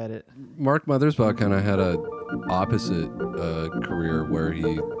 while we're at it. Mark Mothersbaugh kind of had a opposite career where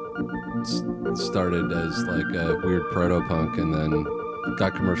he started as like a weird proto-punk and then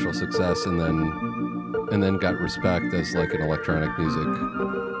got commercial success and then got respect as like an electronic music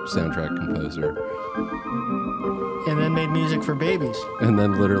soundtrack composer. And then made music for babies. And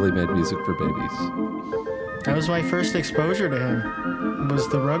then literally made music for babies. That was my first exposure to him. was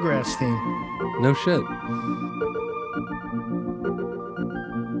the Rugrats theme. No shit.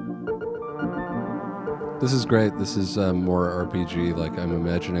 This is great. This is more RPG. Like I'm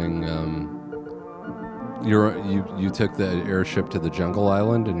imagining, you took the airship to the jungle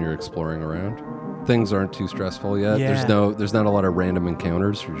island and you're exploring around. Things aren't too stressful yet. Yeah. There's not a lot of random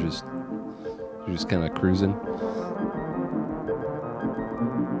encounters. You're just kind of cruising.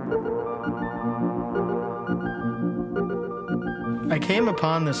 I came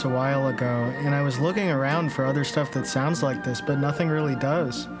upon this a while ago, and I was looking around for other stuff that sounds like this, but nothing really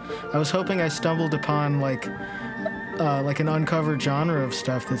does. I was hoping I stumbled upon like an uncovered genre of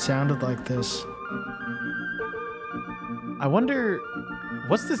stuff that sounded like this. I wonder,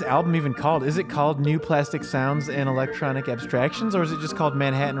 what's this album even called? Is it called New Plastic Sounds and Electronic Abstractions, or is it just called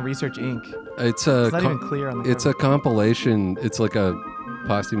Manhattan Research Inc.? It's not even clear on the It's cover. a compilation. It's like a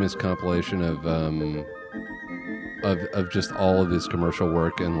posthumous compilation of just all of his commercial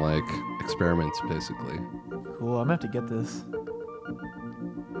work and like experiments, basically. Cool, I'm gonna have to get this.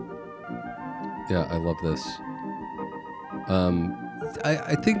 Yeah, I love this.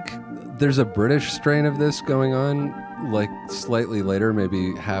 I think there's a British strain of this going on, like slightly later,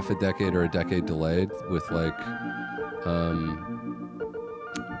 maybe half a decade or a decade delayed, with like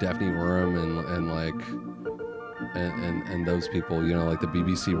Daphne Oram and those people, you know, like the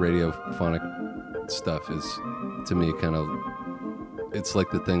BBC radiophonic stuff is, to me, kind of, it's like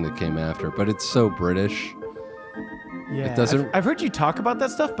the thing that came after, but it's so British. Yeah, It doesn't- I've heard you talk about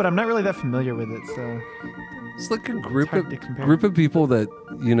that stuff, but I'm not really that familiar with it. So It's like a group hard to compare. of people that,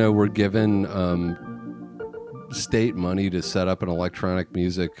 you know, were given state money to set up an electronic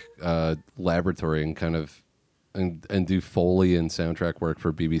music laboratory and kind of and do Foley and soundtrack work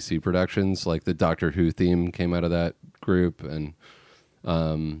for BBC productions. Like the Doctor Who theme came out of that group, and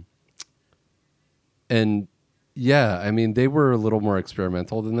yeah, I mean, they were a little more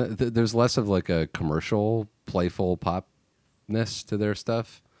experimental than that. There's less of like a commercial, playful popness to their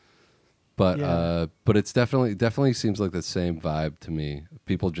stuff. But Yeah. but it's definitely seems like the same vibe to me.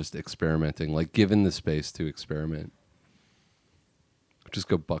 People just experimenting, like given the space to experiment. Just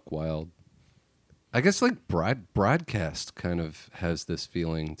go buck wild. I guess like broadcast kind of has this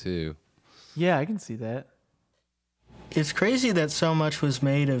feeling too. yeah, I can see that. It's crazy that so much was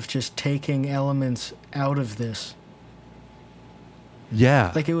made of just taking elements out of this.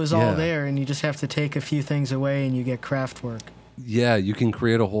 Yeah. Like it was all there, and you just have to take a few things away and you get Kraftwerk. Yeah, you can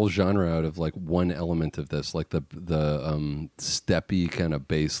create a whole genre out of like one element of this, like the steppy kind of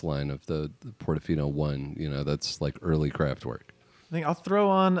bass line of the Portofino 1, you know, that's like early Kraftwerk. I think I'll throw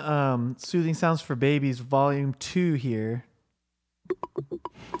on Soothing Sounds for Babies Volume 2 here.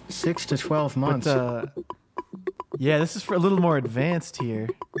 6 to 12 months. But, yeah, this is for a little more advanced here.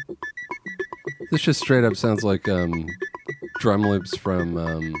 This just straight up sounds like drum loops from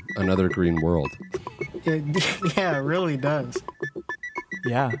Another Green World. Yeah, it really does.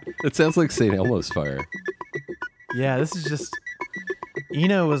 Yeah. It sounds like St. Elmo's Fire. Yeah, this is just...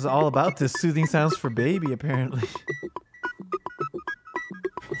 Eno was all about this Soothing Sounds for Baby, apparently.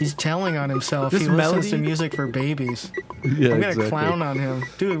 He's telling on himself. This He listens melody- to music for babies. Yeah, I'm gonna clown on him.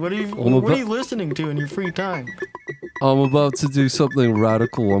 Dude, what are you listening to in your free time? I'm about to do something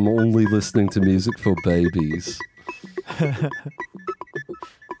radical. I'm only listening to music for babies.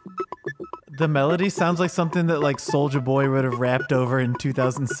 The melody sounds like something that like Soulja Boy would have rapped over in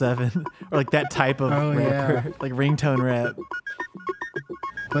 2007, or like that type of Oh, rapper, yeah. like ringtone rap.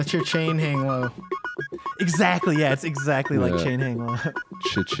 Let your chain hang low. Exactly, yeah, it's exactly like Yeah. Chain Hang Low.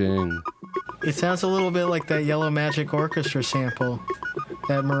 Cha-ching. It sounds a little bit like that Yellow Magic Orchestra sample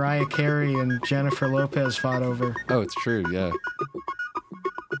that Mariah Carey and Jennifer Lopez fought over. Oh, it's true, yeah.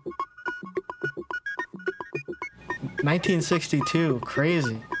 1962,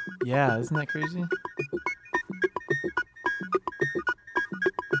 crazy. Yeah, isn't that crazy?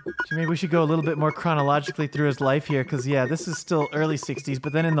 So maybe we should go a little bit more chronologically through his life here, because yeah, this is still early 60s,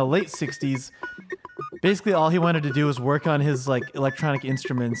 but then in the late 60s, basically all he wanted to do was work on his like electronic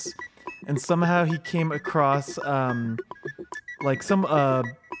instruments, and somehow he came across like some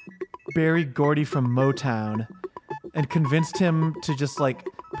Barry Gordy from Motown, and convinced him to just like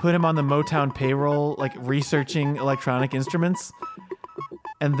put him on the Motown payroll, like researching electronic instruments.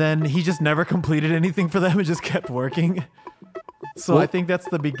 And then he just never completed anything for them and just kept working. So I think that's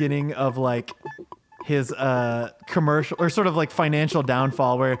the beginning of like his commercial or sort of like financial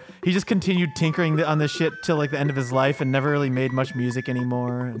downfall, where he just continued tinkering on this shit till like the end of his life and never really made much music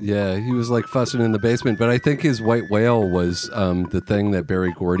anymore. Yeah, he was like fussing in the basement, but I think his white whale was the thing that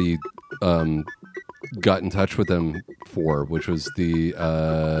Barry Gordy got in touch with him for, which was the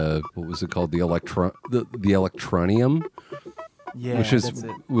what was it called, the Electronium, Yeah, that's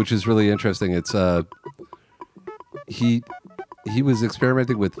it. which is really interesting. It's he was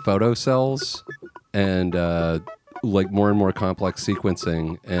experimenting with photocells and like more and more complex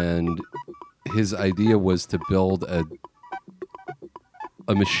sequencing, and his idea was to build a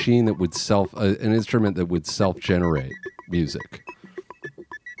machine that would an instrument that would self-generate music.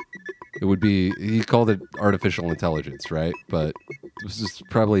 It would be, he called it artificial intelligence, right? But this is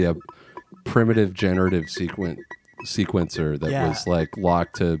probably a primitive generative sequencer that was like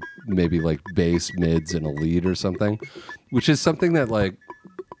locked to maybe like bass, mids, and a lead or something, which is something that like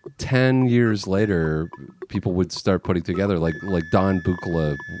 10 years later people would start putting together. Like Don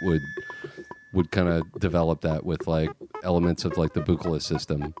Buchla would kind of develop that with like elements of like the Buchla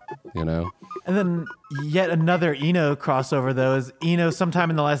system, you know? And then yet another Eno crossover, though, is Eno sometime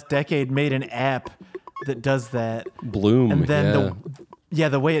in the last decade made an app that does that. Bloom, and then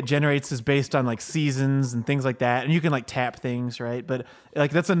the way it generates is based on like seasons and things like that. And you can like tap things, right? But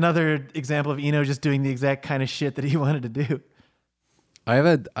like that's another example of Eno just doing the exact kind of shit that he wanted to do. I have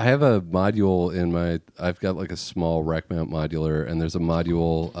a module in I've got like a small rack mount modular, and there's a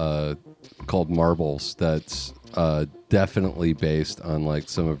module called Marbles that's definitely based on like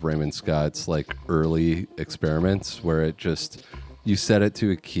some of Raymond Scott's like early experiments, where it just, you set it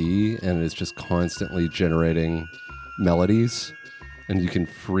to a key and it's just constantly generating melodies, and you can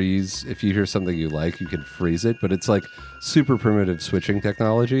freeze, if you hear something you like, you can freeze it, but it's like super primitive switching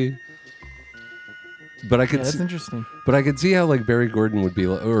technology. But I could that's interesting. But I could see how like Barry Gordy would be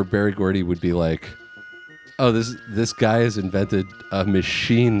like, oh, this guy has invented a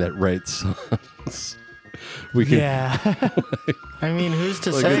machine that writes songs. We can, I mean, who's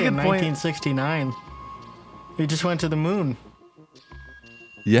to say in 1969? He just went to the moon.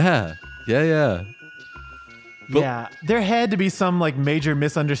 Yeah. But, yeah, there had to be some like major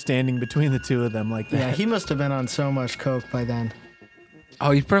misunderstanding between the two of them like that. Yeah, he must have been on so much coke by then.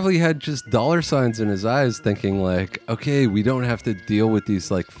 Oh, he probably had just dollar signs in his eyes thinking like, okay, we don't have to deal with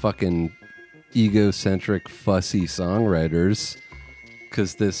these like fucking egocentric, fussy songwriters,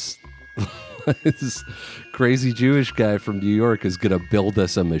 because this crazy Jewish guy from New York is going to build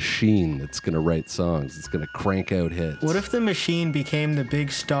us a machine that's going to write songs. It's going to crank out hits. What if the machine became the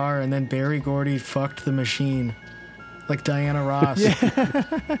big star and then Berry Gordy fucked the machine? Like Diana Ross.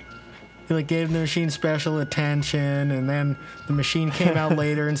 He like gave the machine special attention, and then the machine came out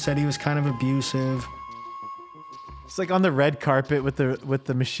later and said he was kind of abusive. It's like on the red carpet with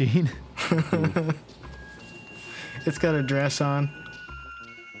the machine. It's got a dress on.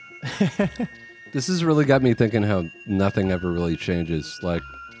 This has really got me thinking how nothing ever really changes. Like,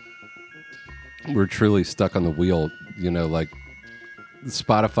 we're truly stuck on the wheel, you know, like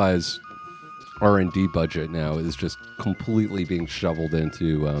Spotify's R&D budget now is just completely being shoveled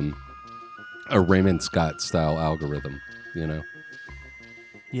into a Raymond Scott style algorithm, you know?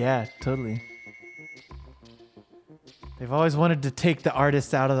 Yeah, totally. They've always wanted to take the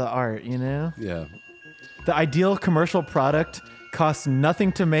artist out of the art, you know? Yeah. The ideal commercial product costs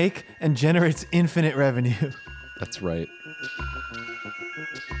nothing to make and generates infinite revenue. That's right.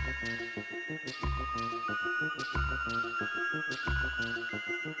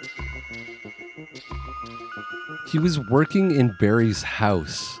 He was working in Barry's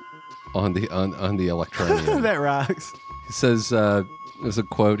house on the Electronium. That rocks. He says, there's a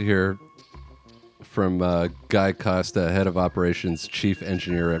quote here from Guy Costa, head of operations, chief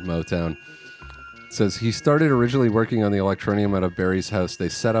engineer at Motown. It says, he started originally working on the Electronium out of Barry's house. They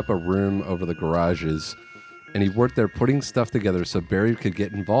set up a room over the garages, and he worked there putting stuff together so Barry could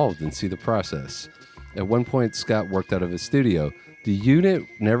get involved and see the process. At one point, Scott worked out of his studio. The unit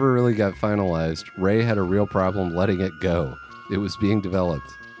never really got finalized. Ray had a real problem letting it go. It was being developed,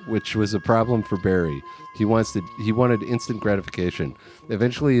 which was a problem for Barry. He wanted instant gratification.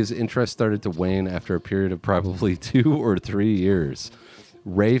 Eventually, his interest started to wane after a period of probably 2 or 3 years.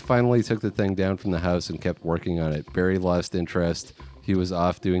 Ray finally took the thing down from the house and kept working on it. Barry lost interest. He was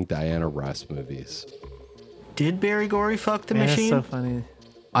off doing Diana Ross movies. Did Berry Gordy fuck the Man, machine? that's so funny.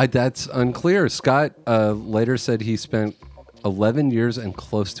 That's unclear. Scott later said he spent 11 years and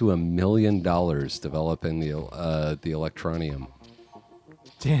close to $1 million developing the Electronium.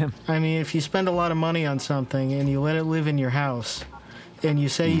 Damn. I mean, if you spend a lot of money on something and you let it live in your house, and you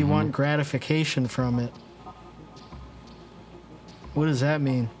say you want gratification from it, what does that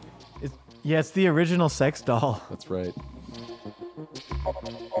mean? It's the original sex doll. That's right.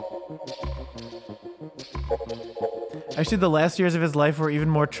 Actually, the last years of his life were even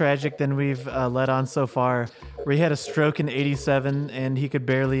more tragic than we've let on so far. Where he had a stroke in '87 and he could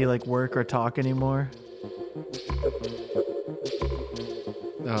barely like work or talk anymore.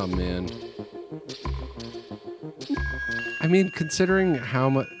 Oh man. I mean, considering how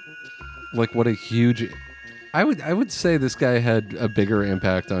much, like, what a huge, I would say this guy had a bigger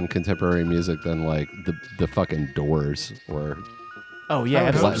impact on contemporary music than like the fucking Doors or Oh yeah, I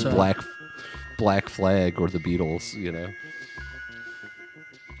would hope absolutely. so. Black Flag or the Beatles. You know.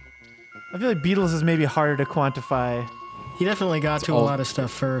 I feel like Beatles is maybe harder to quantify. He definitely got to a all- lot of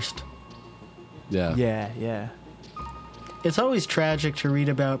stuff first. Yeah. Yeah. It's always tragic to read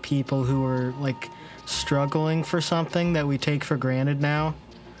about people who are like struggling for something that we take for granted now.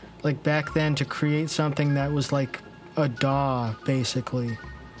 Like back then, to create something that was like a DAW, basically.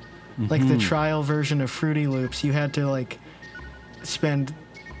 Like the trial version of Fruity Loops, you had to like spend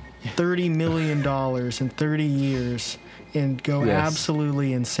 $30 million in 30 years and go Yes.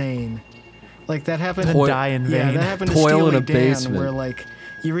 absolutely insane. Like that happened. And die in Yeah, vain. that happened to Toil in Steely a Dan, basement. where like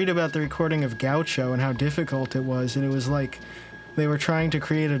you read about the recording of Gaucho and how difficult it was, and it was like they were trying to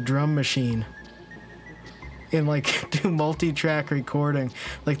create a drum machine and like do multi-track recording,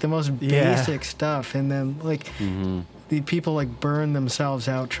 like the most Yeah. basic stuff, and then like the people like burn themselves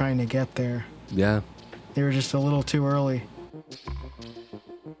out trying to get there. Yeah. They were just a little too early.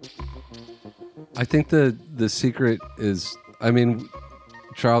 I think the secret is, I mean,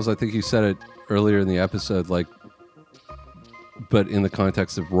 Charles, I think you said it earlier in the episode, like, but in the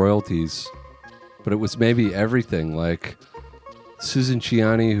context of royalties, but it was maybe everything. Like Susan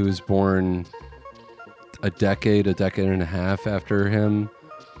Ciani, who was born a decade and a half after him,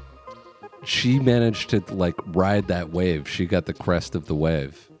 she managed to like ride that wave. She got the crest of the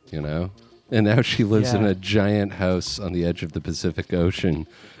wave, you know? And now she lives in Yeah. a giant house on the edge of the Pacific Ocean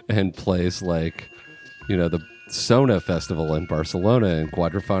and plays like, you know, the Sona Festival in Barcelona and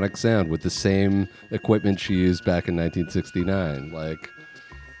Quadraphonic Sound with the same equipment she used back in 1969. Like,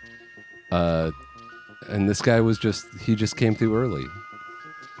 and this guy was he just came through early.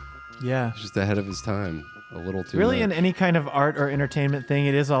 Yeah. Just ahead of his time. A little too Really, in much. any kind of art or entertainment thing,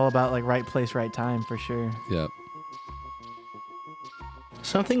 it is all about like right place, right time for sure. Yeah.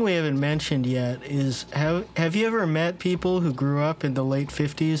 Something we haven't mentioned yet is have you ever met people who grew up in the late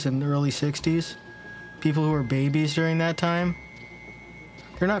 50s and early 60s? People who were babies during that time?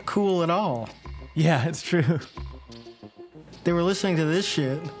 They're not cool at all. Yeah, it's true. They were listening to this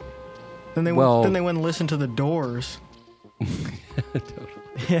shit. Then they Well- went and listened to the Doors.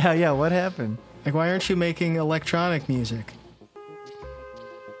 Yeah. What happened? Like, why aren't you making electronic music?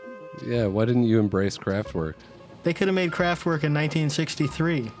 Yeah. Why didn't you embrace Kraftwerk? They could have made Kraftwerk in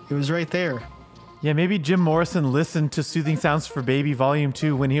 1963. It was right there. Yeah, maybe Jim Morrison listened to Soothing Sounds for Baby Volume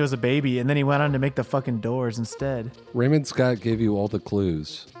 2 when he was a baby, and then he went on to make the fucking Doors instead. Raymond Scott gave you all the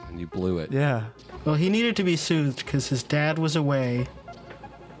clues, and you blew it. Yeah. Well, he needed to be soothed because his dad was away.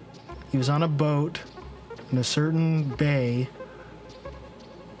 He was on a boat in a certain bay.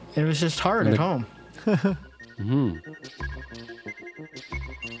 It was just hard at home.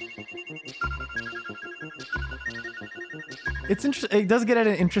 It's interesting. It does get at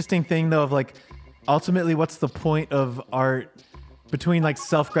an interesting thing though of like, ultimately, what's the point of art between like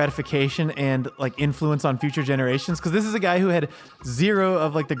self gratification and like influence on future generations? Because this is a guy who had zero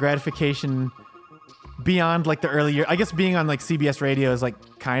of like the gratification beyond like the early year. I guess being on like CBS radio is like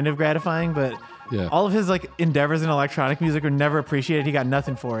kind of gratifying, but Yeah. all of his like endeavors in electronic music were never appreciated. He got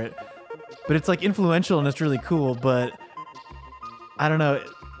nothing for it, but it's like influential and it's really cool. But I don't know.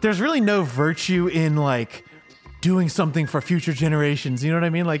 There's really no virtue in like doing something for future generations. You know what I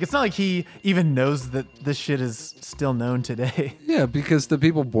mean? Like, it's not like he even knows that this shit is still known today. Yeah, because the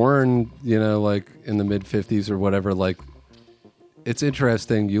people born, you know, like in the mid 50s or whatever, like, it's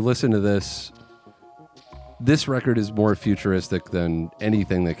interesting. You listen to this. This record is more futuristic than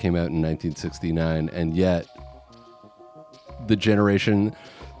anything that came out in 1969, and yet the generation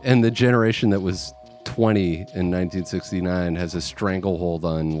that was 20 in 1969 has a stranglehold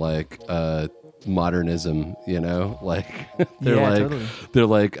on like modernism, you know, like they're Yeah, like totally. they're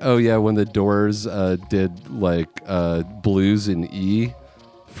like, oh yeah, when the Doors did like blues in E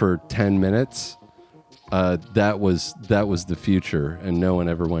for 10 minutes, that was the future, and no one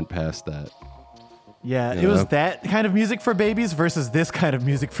ever went past that. Yeah, You it was know? that kind of music for babies versus this kind of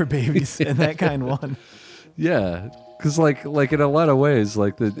music for babies, and that kind won. Yeah, because like in a lot of ways,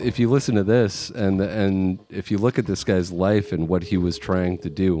 like if you listen to this and if you look at this guy's life and what he was trying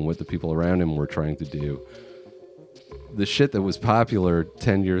to do and what the people around him were trying to do, the shit that was popular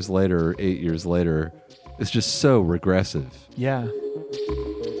 10 years later or 8 years later is just so regressive. Yeah.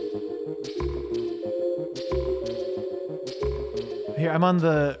 Here, I'm on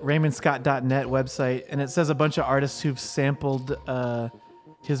the RaymondScott.net website, and it says a bunch of artists who've sampled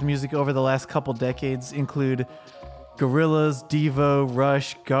his music over the last couple decades include Gorillaz, Devo,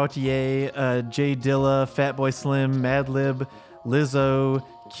 Rush, Gautier, Jay Dilla, Fatboy Slim, Madlib, Lizzo,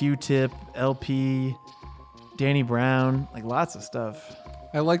 Q-Tip, LP, Danny Brown, like lots of stuff.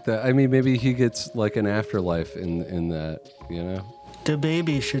 I like that. I mean, maybe he gets like an afterlife in that, you know? The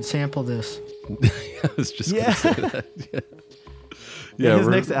Baby should sample this. I was just going to say that. Yeah. Yeah, his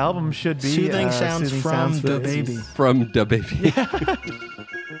we're- next album should be Soothing Sounds Soothing from Sounds the Footsies. Baby. From Da Baby.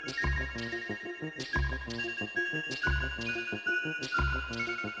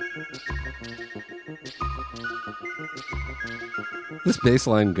 This bass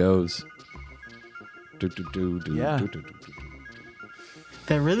line goes. Do, do, do, do, Yeah. do, do, do, do.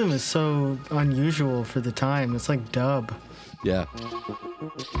 That rhythm is so unusual for the time. It's like dub. Yeah.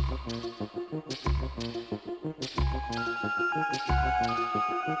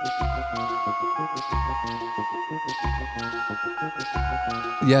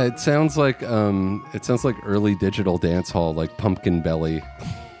 Yeah, it sounds like early digital dance hall, like Pumpkin Belly.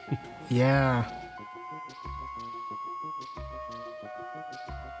 Yeah.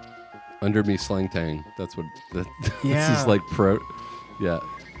 Under Me Slang Tang. That's what this Yeah. is like pro. Yeah.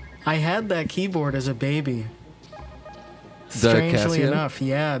 I had that keyboard as a baby. The Strangely Casio? enough,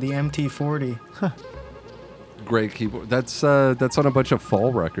 yeah, the MT40. Great keyboard. That's on a bunch of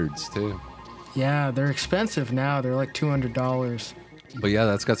Fall records too. Yeah, they're expensive now. They're like $200. But yeah,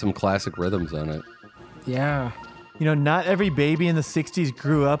 that's got some classic rhythms on it. Yeah. You know, not every baby in the 60s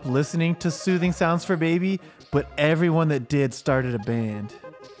grew up listening to Soothing Sounds for Baby, but everyone that did started a band.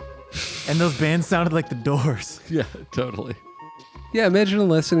 And those bands sounded like the Doors. Yeah, totally. Yeah, imagine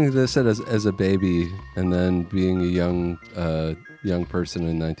listening to this as a baby and then being a young person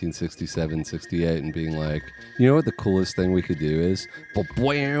in 1967, 68 and being like, you know what the coolest thing we could do is?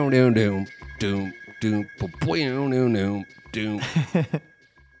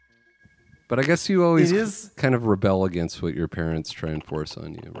 But I guess you always It is- kind of rebel against what your parents try and force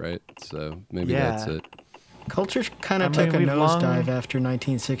on you, right? So maybe Yeah. that's it. Culture kind I of mean, took a we've long- nosedive after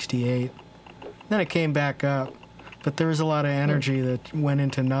 1968. Then it came back up. But there was a lot of energy that went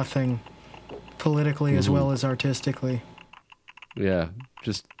into nothing politically as well as artistically. Yeah,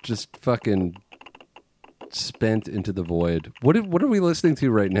 just fucking spent into the void. What are we listening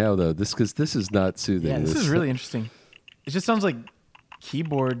to right now though? Because this is not soothing. Yeah, this is really interesting. It just sounds like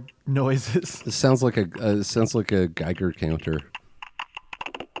keyboard noises. This sounds like a Geiger counter.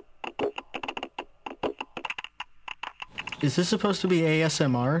 Is this supposed to be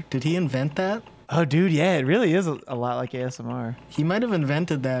ASMR? Did he invent that? Oh, dude, yeah, it really is a lot like ASMR. He might have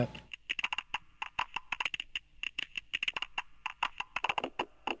invented that.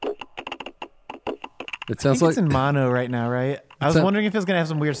 It I sounds think like it's in mono right now, right? I was a- wondering if it's gonna have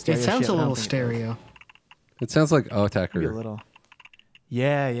some weird stereo. It sounds shit, a but I don't little think it stereo. it sounds like does. Maybe a Attacker. little.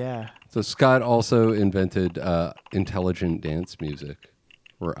 Yeah, yeah. So Scott also invented intelligent dance music,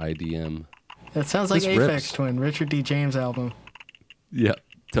 or IDM. That sounds like This Aphex rips. Twin, Richard D. James album. Yeah,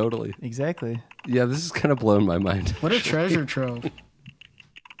 totally. Exactly. Yeah, this is kind of blown my mind. What a treasure trove.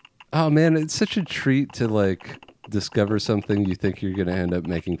 Oh man, it's such a treat to like discover something you think you're going to end up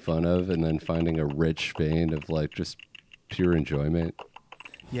making fun of and then finding a rich vein of like just pure enjoyment.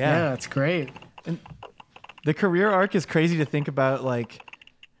 Yeah, it's great. The career arc is crazy to think about, like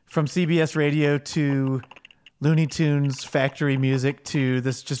from CBS Radio to Looney Tunes factory music to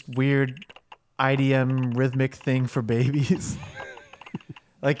this just weird IDM rhythmic thing for babies.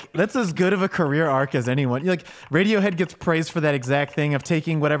 Like, that's as good of a career arc as anyone. Like, Radiohead gets praised for that exact thing of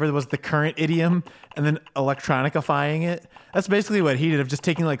taking whatever was the current idiom and then electronicifying it. That's basically what he did, of just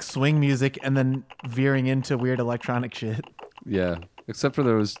taking like swing music and then veering into weird electronic shit. Yeah, except for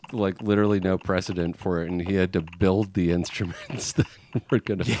there was like literally no precedent for it and he had to build the instruments that were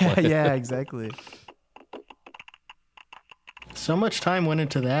going to Yeah, play. yeah, exactly. So much time went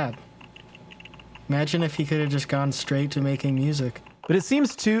into that. Imagine if he could have just gone straight to making music. But it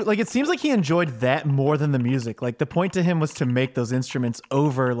seems like he enjoyed that more than the music. Like, the point to him was to make those instruments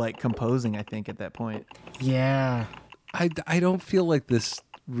over like composing, I think, at that point. Yeah. I don't feel like this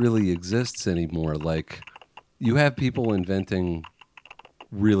really exists anymore. Like, you have people inventing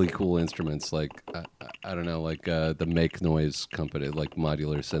really cool instruments, like I don't know, like the Make Noise company, like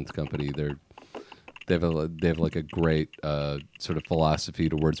Modular Synth Company. They have like a great sort of philosophy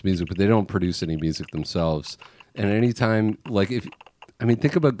towards music, but they don't produce any music themselves. And anytime, like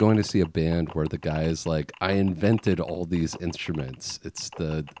think about going to see a band where the guy is like, I invented all these instruments. It's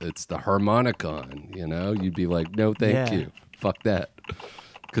the harmonicon, you know? You'd be like, no, thank Yeah. you. Fuck that.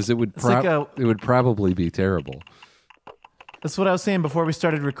 Because it would It's it would probably be terrible. That's what I was saying before we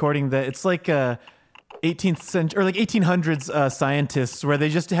started recording, that it's like 18th century or like 1800s scientists where they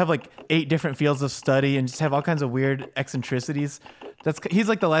just have like 8 different fields of study and just have all kinds of weird eccentricities. He's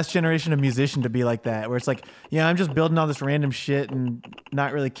like the last generation of musician to be like that, where it's like, yeah, I'm just building all this random shit and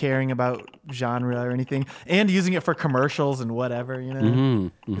not really caring about genre or anything, and using it for commercials and whatever, you know.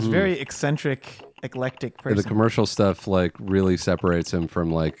 He's very eccentric, eclectic person. The commercial stuff like really separates him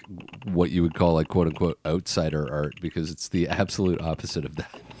from like what you would call like quote unquote outsider art, because it's the absolute opposite of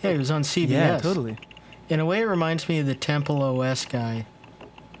that. Yeah, he was on CBS. Yeah, totally. In a way, it reminds me of the Temple OS guy.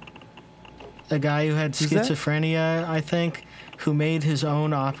 A guy who had Who's that? schizophrenia, I think, who made his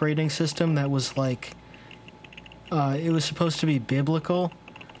own operating system that was like, it was supposed to be biblical.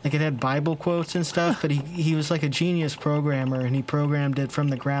 Like it had Bible quotes and stuff, but he was like a genius programmer, and he programmed it from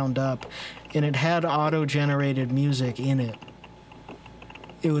the ground up. And it had auto-generated music in it.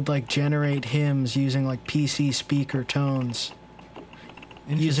 It would like generate hymns using like PC speaker tones,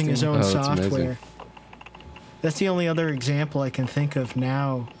 using his own Oh, that's software. amazing. That's the only other example I can think of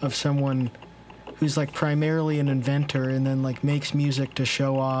now of someone who's like primarily an inventor and then like makes music to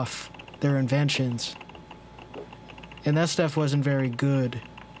show off their inventions. And that stuff wasn't very good.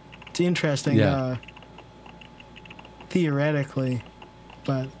 It's interesting, Yeah. Theoretically,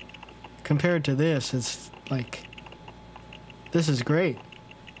 but compared to this, it's like, this is great.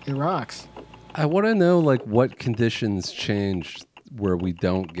 It rocks. I want to know like what conditions changed where we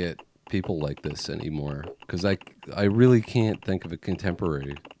don't get people like this anymore, because I really can't think of a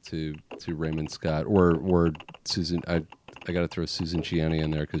contemporary to Raymond Scott or Susan. I got to throw Susan Ciani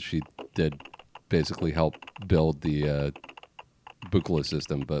in there because she did basically help build the Buchla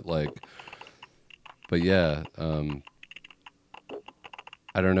system, but yeah,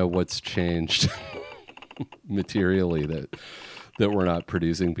 I don't know what's changed materially that we're not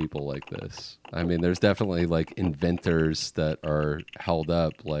producing people like this. I mean, there's definitely like inventors that are held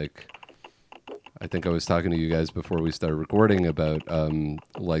up. Like, I think I was talking to you guys before we started recording about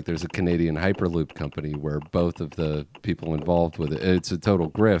like there's a Canadian Hyperloop company where both of the people involved with it's a total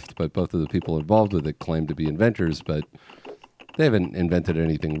grift, but both of the people involved with it claim to be inventors, but they haven't invented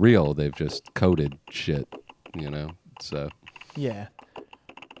anything real. They've just coded shit, you know? So Yeah.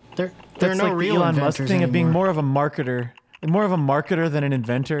 There are That's no like the real Elon inventors Musk thing of being anymore. more of a marketer than an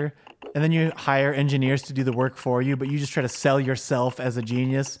inventor. And then you hire engineers to do the work for you, but you just try to sell yourself as a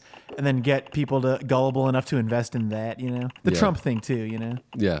genius and then get people to gullible enough to invest in that, you know? The Yeah. Trump thing too, you know?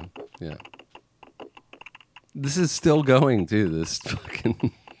 yeah. This is still going too, this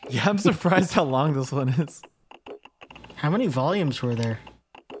fucking... Yeah, I'm surprised how long this one is. How many volumes were there?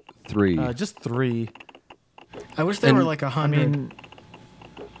 3. Just 3. I wish there And- were like 100. I mean,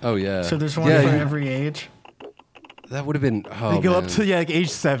 Oh, yeah. So there's one Yeah, for you- every age. That would have been... Oh, they go up man. to like age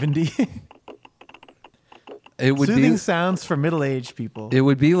 70. It would Soothing be... sounds for middle-aged people. It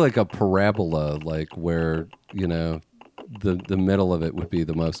would be like a parabola, like where, you know, the middle of it would be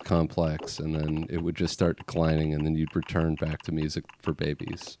the most complex, and then it would just start declining, and then you'd return back to music for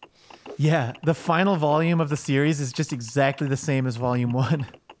babies. Yeah, the final volume of the series is just exactly the same as volume 1.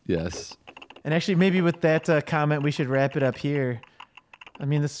 Yes. And actually, maybe with that comment, we should wrap it up here. I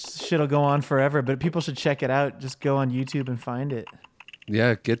mean, this shit'll go on forever, but people should check it out. Just go on YouTube and find it.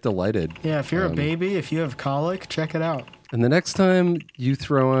 Yeah, get delighted. Yeah, if you're a baby, if you have colic, check it out. And the next time you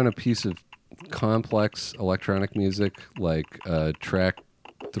throw on a piece of complex electronic music, like track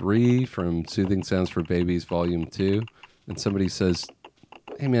 3 from Soothing Sounds for Babies, Volume 2, and somebody says,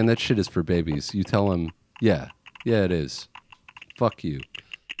 hey man, that shit is for babies, you tell them, yeah, it is. Fuck you.